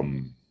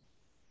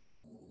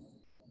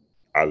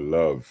I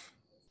love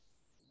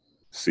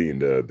seeing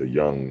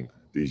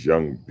these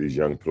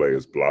young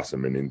players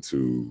blossoming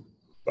into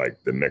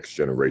like the next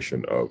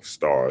generation of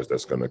stars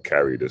that's going to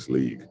carry this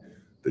league.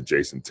 The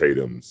Jason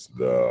Tatums,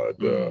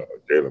 the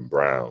Jaylen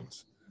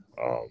Browns,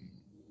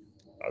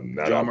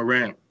 John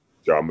Morant.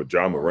 John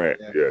Morant.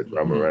 Yeah,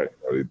 John Morant.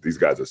 These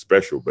guys are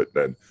special, but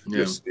then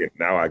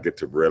now I get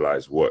to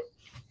realize what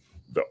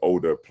the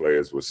older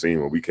players were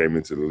seeing when we came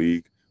into the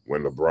league,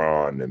 when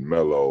LeBron and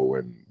Melo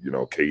and,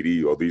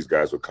 KD, all these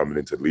guys were coming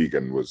into the league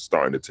and was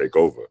starting to take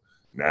over.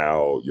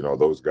 Now,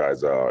 those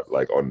guys are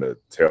like on the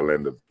tail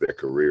end of their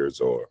careers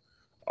or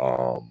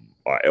are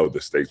elder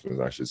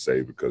statesmen, I should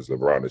say, because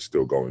LeBron is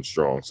still going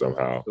strong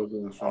somehow. Still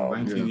going strong.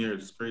 19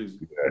 years is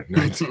crazy. Yeah,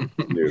 19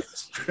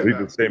 years. He's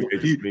the same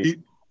age as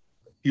me.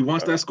 He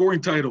wants that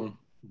scoring title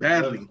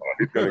badly.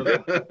 He's going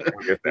to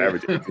get the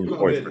average 18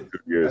 points for 2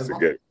 years to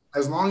get.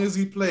 As long as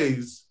he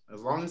plays,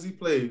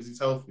 he's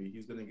healthy,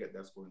 he's going to get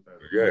that scoring title.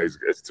 Yeah,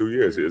 it's 2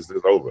 years. It's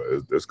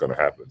over. It's going to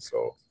happen.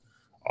 So,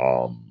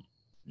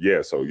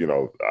 Yeah, so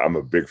I'm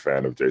a big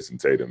fan of Jason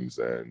Tatum's,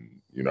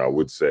 and I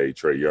would say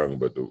Trae Young,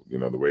 but the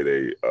way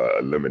they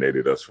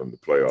eliminated us from the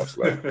playoffs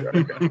last year,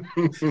 I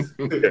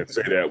can't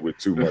say that with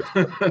too much.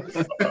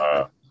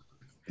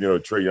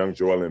 Trae Young,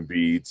 Joel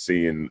Embiid,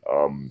 seeing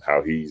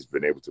how he's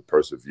been able to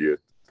persevere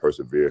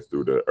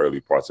through the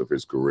early parts of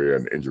his career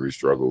and injury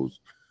struggles,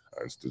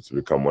 and to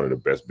become one of the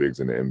best bigs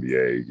in the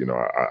NBA.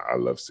 I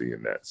love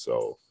seeing that.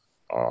 So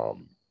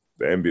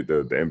the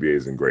NBA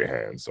is in great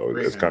hands. So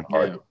it's kind of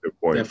hard to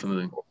pinpoint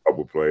definitely a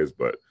couple players,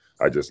 but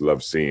I just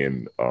love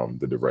seeing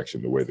the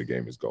direction, the way the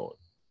game is going.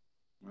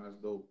 That's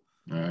dope.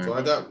 Right.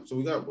 So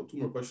we got 2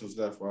 more questions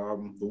left.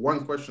 The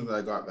one question that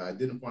I got that I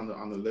didn't put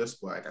on the list,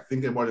 but I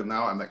thinking about it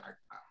now, I'm like,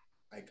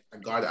 I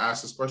gotta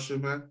ask this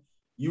question, man.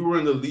 You were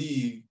in the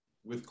league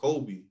with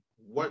Kobe.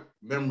 What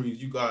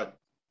memories you got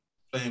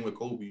playing with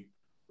Kobe?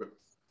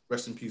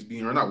 Rest in peace,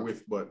 being or not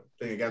with, but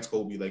playing against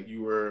Kobe. Like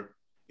you were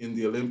in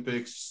the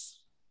Olympics.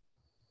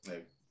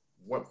 Like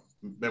what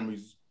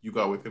memories you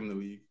got with him in the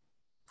league?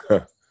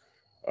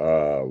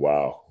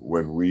 Wow.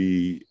 When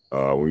we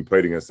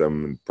played against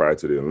them prior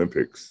to the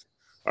Olympics,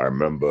 I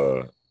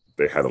remember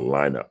they had a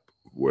lineup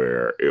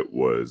where it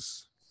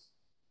was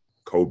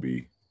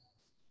Kobe,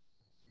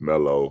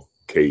 Melo,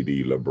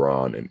 KD,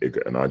 LeBron,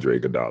 and Andre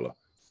Iguodala.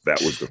 That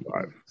was the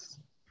 5.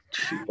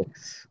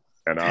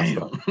 And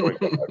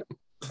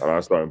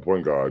our starting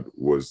point guard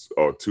was,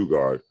 or 2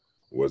 guard,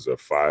 was a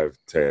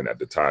 5'10". At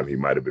the time, he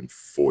might have been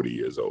 40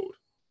 years old.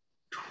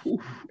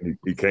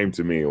 He came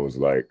to me and was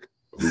like,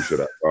 "Who should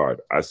I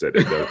guard?" I said,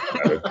 "It doesn't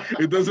matter.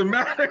 It doesn't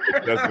matter.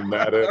 It doesn't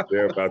matter.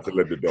 They're about to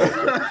let the dogs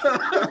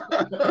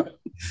out.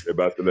 They're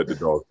about to let the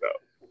dogs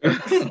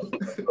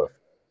out."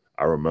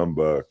 I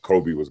remember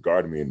Kobe was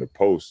guarding me in the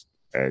post,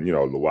 and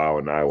Luau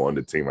and I were on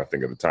the team. I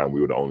think at the time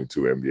we were the only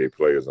 2 NBA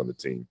players on the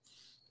team,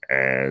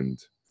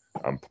 and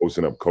I'm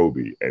posting up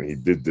Kobe, and he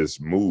did this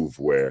move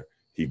where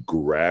he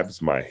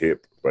grabs my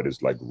hip, but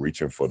it's like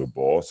reaching for the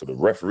ball. So the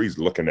referee's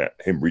looking at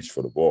him reach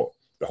for the ball.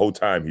 The whole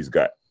time he's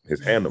got his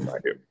hand on my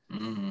hip.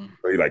 Mm-hmm.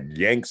 So he like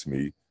yanks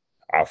me.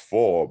 I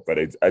fall, but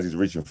as he's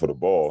reaching for the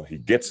ball, he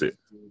gets it.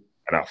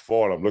 And I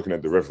fall, and I'm looking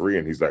at the referee,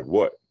 and he's like,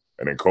 "What?"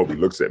 And then Kobe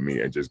looks at me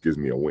and just gives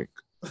me a wink.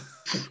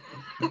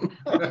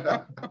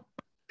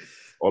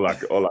 All I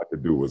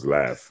could do was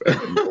laugh.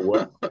 And you know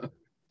what?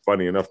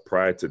 Funny enough,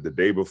 prior to the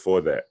day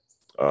before that,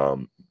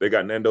 they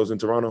got Nando's in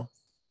Toronto.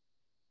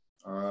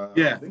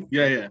 Yeah.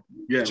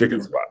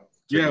 Chicken spot.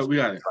 We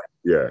got it.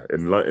 Yeah,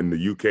 in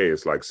the UK,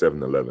 it's like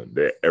 7-Eleven.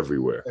 They're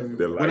everywhere.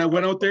 When I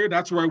went out there,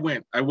 that's where I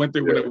went. I went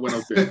there when I went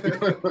out there.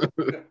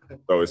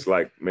 So it's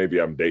like maybe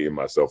I'm dating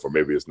myself, or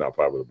maybe it's not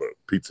popular, but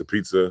pizza,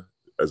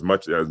 as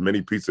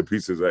many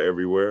pizzas are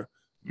everywhere.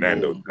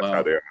 Nando's, that's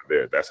how they're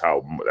there. That's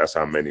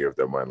how many of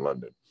them are in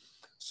London.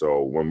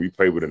 So when we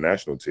played with the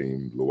national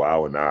team,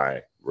 Luau and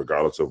I,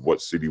 regardless of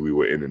what city we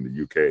were in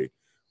the UK,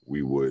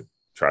 we would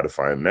try to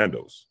find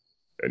Nando's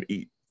and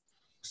eat.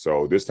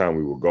 So this time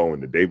we were going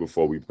the day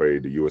before we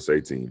played the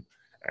USA team,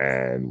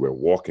 and we're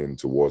walking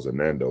towards a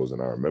Nando's,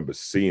 and I remember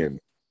seeing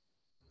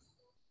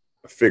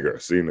a guy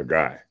standing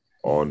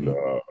on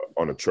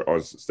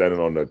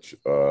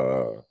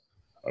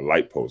a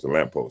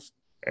lamp post,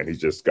 and he's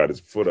just got his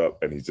foot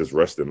up and he's just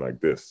resting like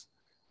this,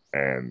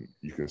 and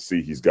you can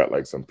see he's got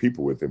like some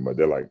people with him, but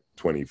they're like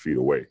 20 feet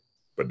away,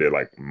 but they're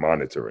like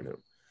monitoring him.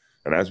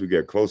 And as we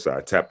get closer,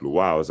 I tapped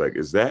Luau. I was like,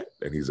 "Is that?"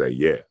 And he's like,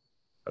 "Yeah."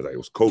 I was like, "It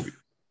was Kobe."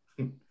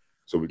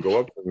 So we go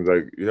up and he's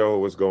like, "Yo,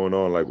 what's going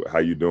on? Like, how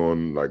you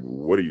doing? Like,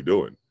 what are you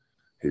doing?"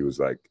 He was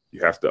like,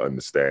 "You have to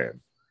understand,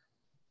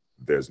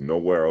 there's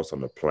nowhere else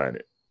on the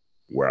planet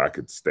where I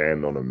could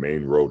stand on a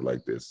main road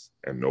like this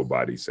and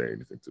nobody say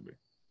anything to me."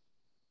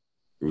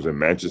 It was in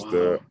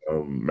Manchester,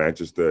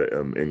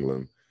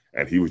 England,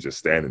 and he was just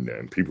standing there,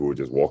 and people were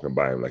just walking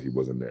by him like he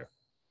wasn't there.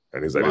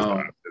 And he's like,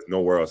 "There's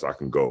nowhere else I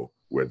can go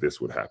where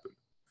this would happen."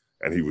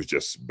 And he was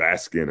just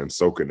basking and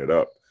soaking it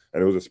up.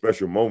 And it was a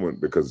special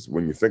moment because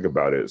when you think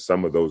about it,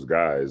 some of those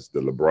guys, the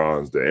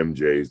LeBrons, the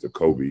MJs, the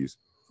Kobes,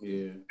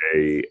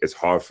 it's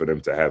hard for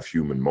them to have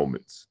human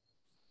moments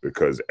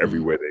because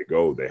everywhere they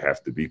go, they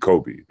have to be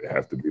Kobe, they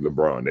have to be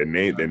LeBron.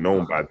 They're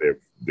known by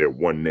their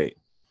one name.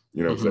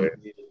 You know what I'm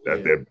saying?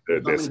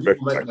 They're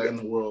special like that in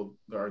the world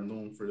that are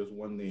known for this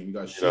one name. You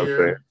got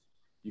Cher,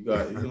 you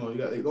got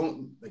they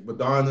don't like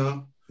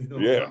Madonna.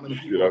 Not many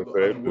people in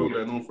the world that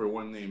are known for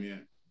one name.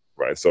 Yeah.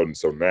 Right. So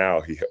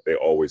now they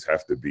always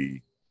have to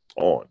be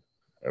on,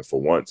 and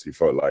for once he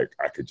felt like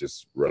I could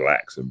just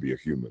relax and be a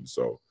human.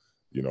 So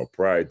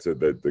prior to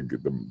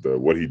the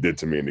what he did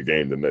to me in the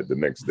game the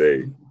next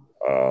day,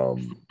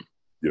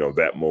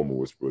 that moment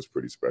was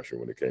pretty special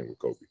when it came with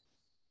Kobe.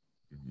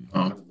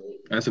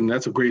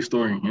 That's a great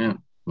story. Yeah.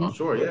 Well,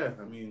 sure. Yeah.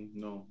 I mean,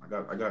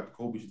 I got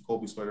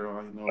Kobe sweater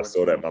on. I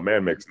saw that. My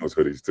man makes those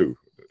hoodies too.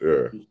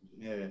 Yeah.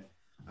 Yeah.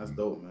 That's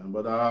dope, man.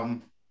 But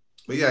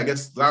yeah, I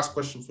guess last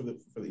question for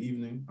the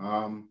evening.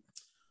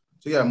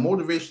 So yeah,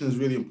 motivation is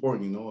really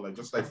important, like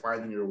just like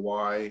finding your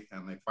why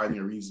and like finding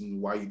a reason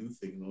why you do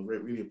things,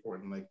 really, really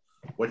important. Like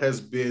what has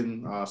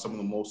been some of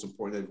the most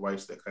important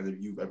advice that kind of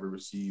you've ever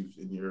received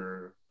in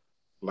your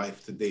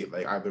life to date,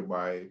 like either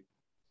by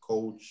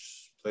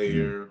coach,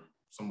 player,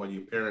 somebody,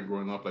 a parent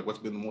growing up? Like, what's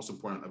been the most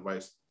important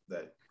advice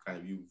that kind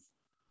of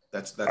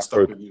that's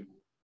stuck with you?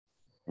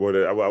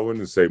 Well, I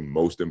wouldn't say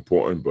most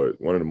important, but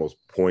one of the most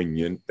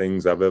poignant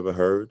things I've ever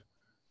heard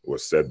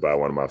was said by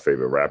one of my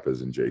favorite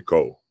rappers, in J.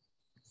 Cole.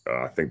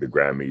 I think the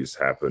Grammys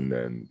happened,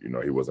 and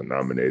he wasn't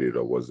nominated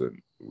or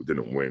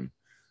didn't win.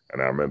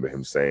 And I remember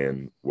him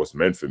saying, "What's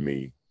meant for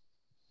me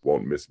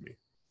won't miss me,"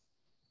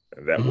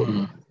 and that what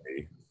meant for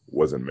me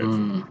wasn't meant for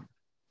me.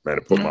 Man,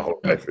 it put my whole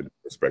life into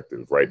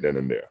perspective right then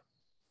and there.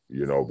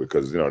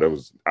 Because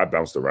I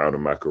bounced around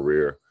in my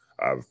career.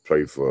 I've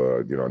played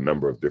for a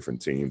number of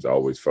different teams. I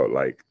always felt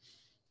like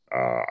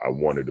I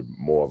wanted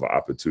more of an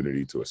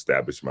opportunity to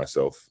establish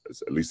myself,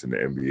 at least in the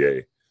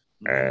NBA.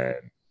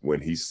 And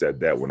when he said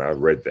that, when I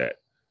read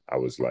that, I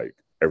was like,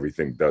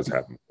 everything does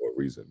happen for a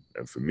reason.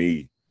 And for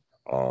me,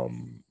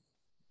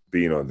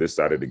 being on this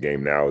side of the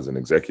game now as an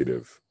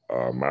executive,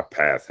 my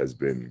path has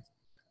been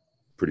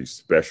pretty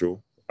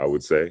special, I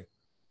would say,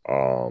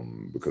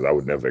 because I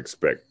would never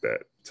expect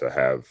that to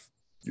have,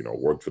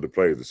 worked for the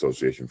Players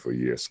Association for a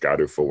year,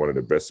 scouted for one of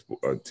the best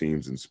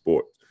teams in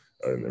sport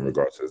in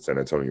regards to the San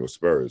Antonio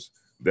Spurs.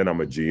 Then I'm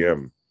a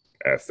GM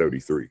at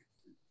 33.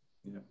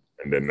 Yeah.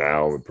 And then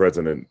now I'm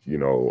president,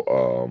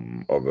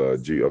 of the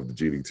G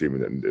League team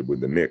with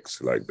the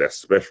Knicks. Like, that's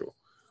special.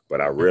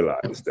 But I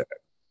realized that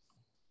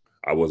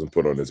I wasn't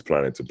put on this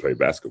planet to play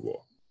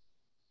basketball.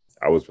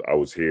 I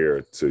was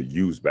here to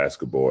use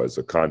basketball as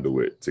a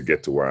conduit to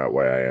get to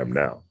where I am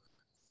now.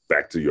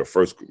 Back to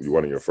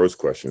one of your first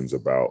questions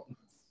about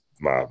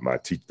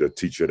the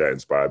teacher that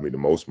inspired me the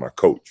most, my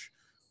coach.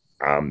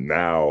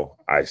 Now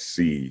I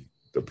see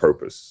the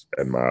purpose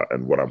and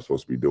what I'm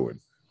supposed to be doing.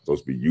 I'm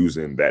supposed to be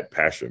using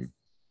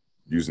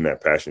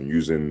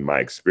my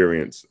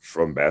experience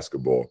from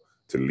basketball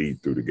to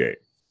lead through the game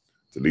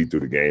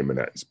and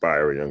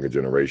inspire a younger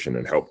generation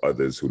and help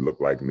others who look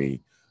like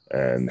me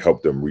and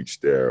help them reach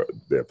their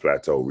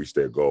plateau, reach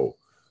their goal,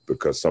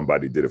 because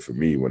somebody did it for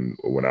me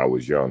when I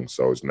was young.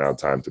 So it's now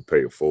time to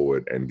pay it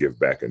forward and give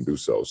back and do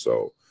so.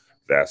 So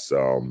that's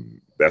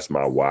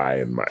my why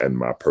and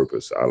my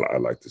purpose, I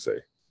like to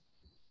say.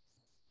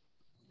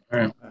 All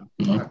right.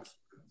 That's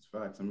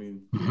facts. I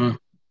mean,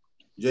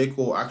 J.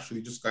 Cole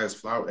actually just got his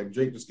flower. Like,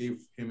 Drake just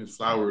gave him his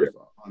flowers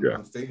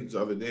on stage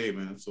the other day,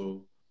 man.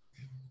 So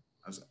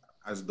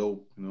that's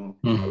dope, J.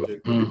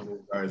 Cole,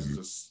 guys,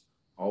 just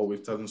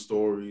always telling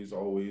stories,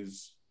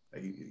 always.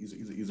 Like,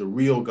 he's a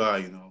real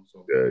guy,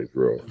 So yeah, he's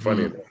real.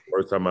 Funny enough,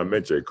 first time I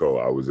met J.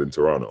 Cole, I was in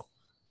Toronto.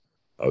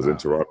 In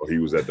Toronto. He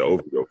was at the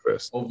OVO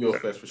Fest. OVO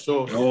Fest, for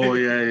sure. Oh,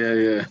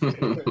 yeah.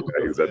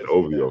 He was at the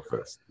OVO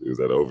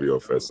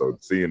Fest. So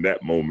seeing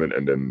that moment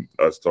and then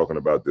us talking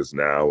about this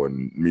now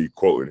and me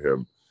quoting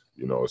him,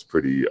 it's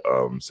pretty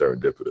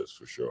serendipitous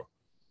for sure.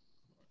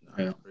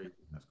 That's great.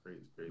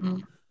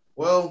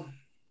 Well,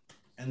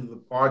 end of the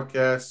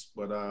podcast,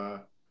 but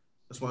I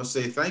just want to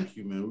say thank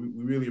you, man. We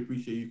really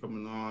appreciate you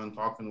coming on,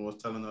 talking to us,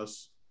 telling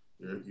us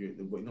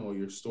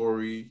your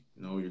story,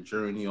 your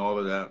journey, all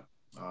of that.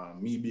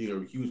 Me being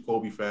a huge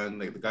Kobe fan,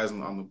 like the guys on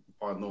the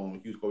pod know I'm a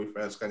huge Kobe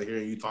fan. So kind of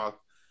hearing you talk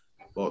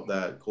about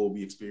that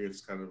Kobe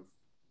experience,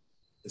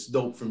 it's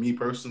dope for me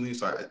personally.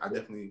 So I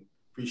definitely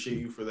appreciate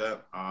you for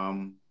that.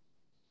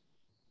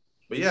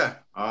 But yeah,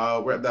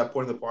 we're at that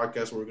point of the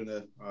podcast where we're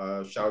gonna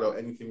shout out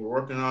anything we're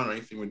working on or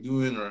anything we're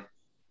doing or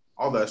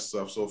all that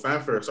stuff. So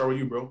Fanfare, start with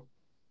you, bro.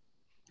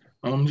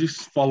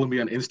 Just follow me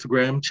on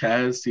Instagram,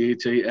 Chaz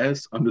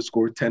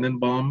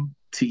 _Tenenbaum,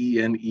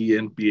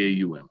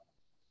 TENENBAUM.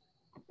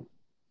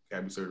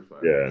 Can't be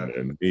certified. Yeah,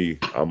 and me,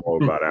 I'm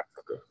all about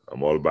Africa.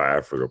 I'm all about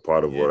Africa.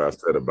 Part of what I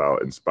said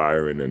about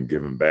inspiring and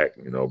giving back,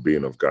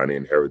 being of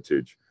Ghanaian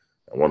heritage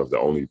and one of the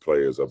only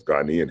players of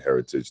Ghanaian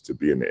heritage to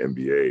be in the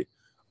NBA.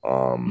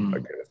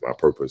 Again, it's my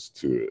purpose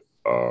to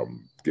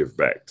give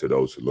back to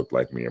those who look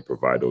like me and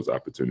provide those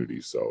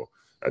opportunities. So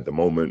at the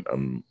moment,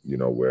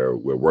 we're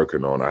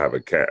working on. I have a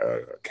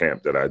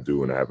camp that I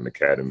do, and I have an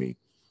academy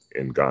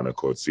in Ghana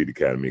called Seed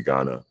Academy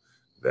Ghana,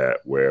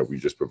 where we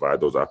just provide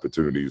those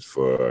opportunities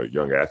for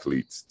young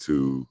athletes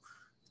to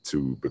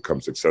become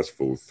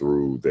successful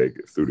through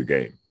the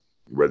game.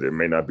 Whether it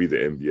may not be the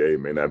NBA, it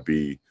may not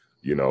be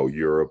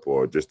Europe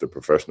or just the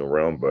professional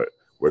realm, but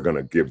we're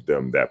gonna give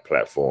them that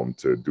platform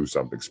to do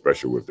something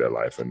special with their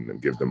life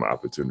and give them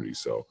opportunities.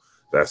 So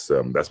that's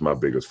my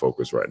biggest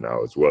focus right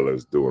now, as well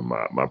as doing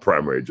my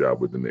primary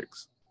job with the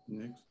Knicks.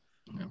 Yeah.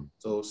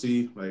 So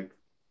see, like,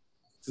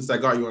 since I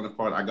got you on the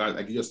pod, I got,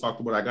 like you just talked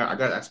about, I got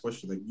to ask a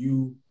question. Like,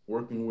 you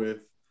working with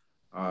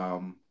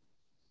like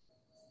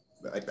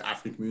the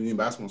African community and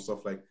basketball and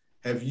stuff, like,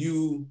 have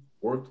you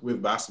worked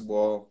with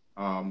basketball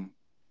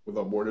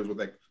without borders, with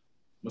like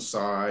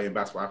Masai and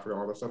Basketball Africa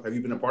and all that stuff? Have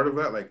you been a part of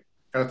that? Like,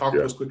 kind of talk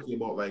to us quickly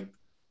about like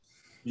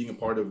being a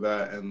part of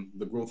that and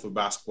the growth of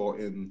basketball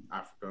in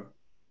Africa.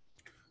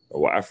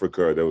 Well,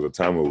 Africa, there was a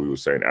time where we were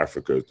saying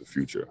Africa is the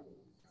future.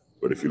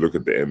 But if you look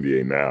at the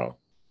NBA now,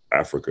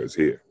 Africa is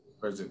here.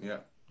 Present,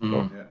 yeah.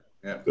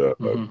 The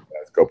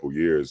last couple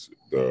years,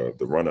 the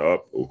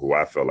runner-up, who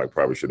I felt like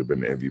probably should have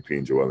been the MVP,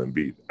 and Joel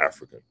Embiid,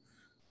 African.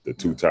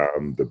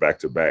 The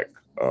back-to-back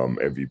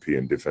MVP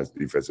and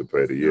defensive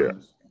player of the year,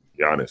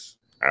 Giannis,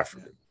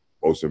 African.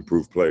 Most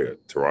improved player,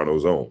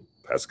 Toronto's own,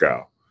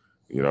 Pascal.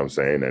 You know what I'm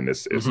saying? And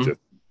it's just a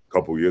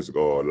couple years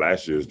ago, or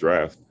last year's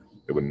draft,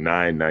 there were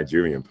 9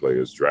 Nigerian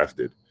players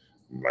drafted,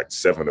 like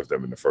 7 of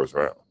them in the first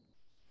round.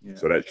 Yeah.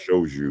 So that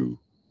shows you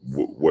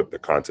what the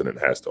continent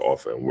has to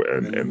offer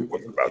and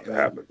what's about to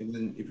happen. And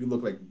then if you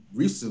look like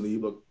recently,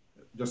 look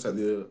just at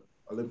the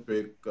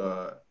Olympic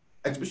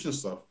exhibition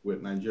stuff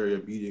with Nigeria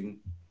beating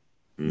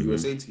the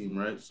USA team,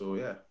 right? So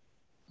yeah,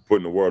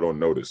 putting the world on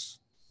notice.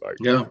 Like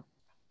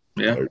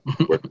like,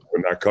 we're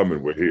not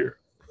coming, we're here.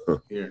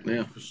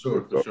 Yeah, for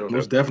sure.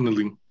 Most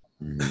definitely.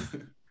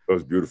 It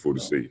was beautiful to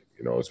see,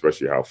 you know,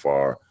 especially how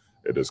far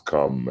it has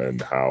come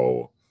and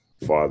how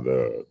far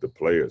the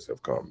players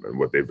have come and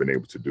what they've been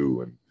able to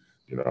do. And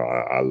you know,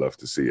 I love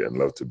to see it and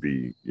love to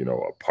be, you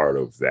know, a part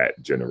of that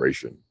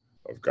generation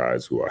of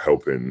guys who are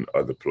helping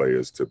other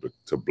players to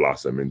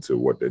blossom into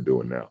what they're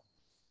doing now.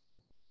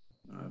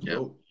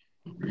 Yeah,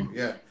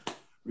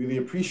 really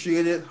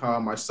appreciate it.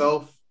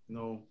 Myself, you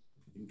know,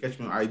 you can catch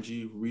me on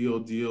IG,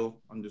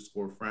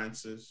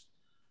 @realdeal_Francis.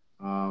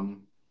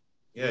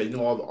 Yeah, you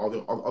know, all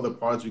the other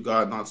pods we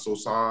got, Not So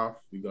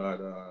Soft. We got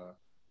our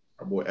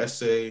boy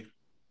Essay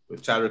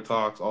with Chatter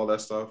Talks, all that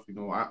stuff. You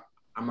know,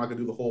 I'm not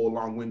gonna do the whole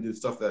long-winded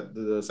stuff that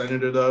the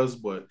senator does,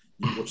 but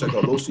you can go check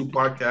out those 2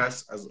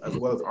 podcasts as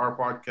well as our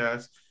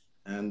podcast.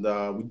 And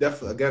we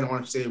definitely, again, I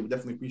want to say we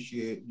definitely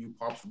appreciate you,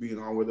 Pops, for being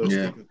on with us,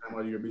 taking time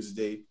out of your busy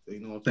day. You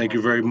know, thank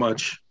you very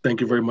much.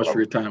 Thank you very much for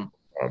your time.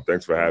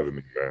 Thanks for having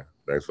me, man.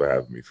 Thanks for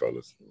having me,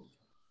 fellas.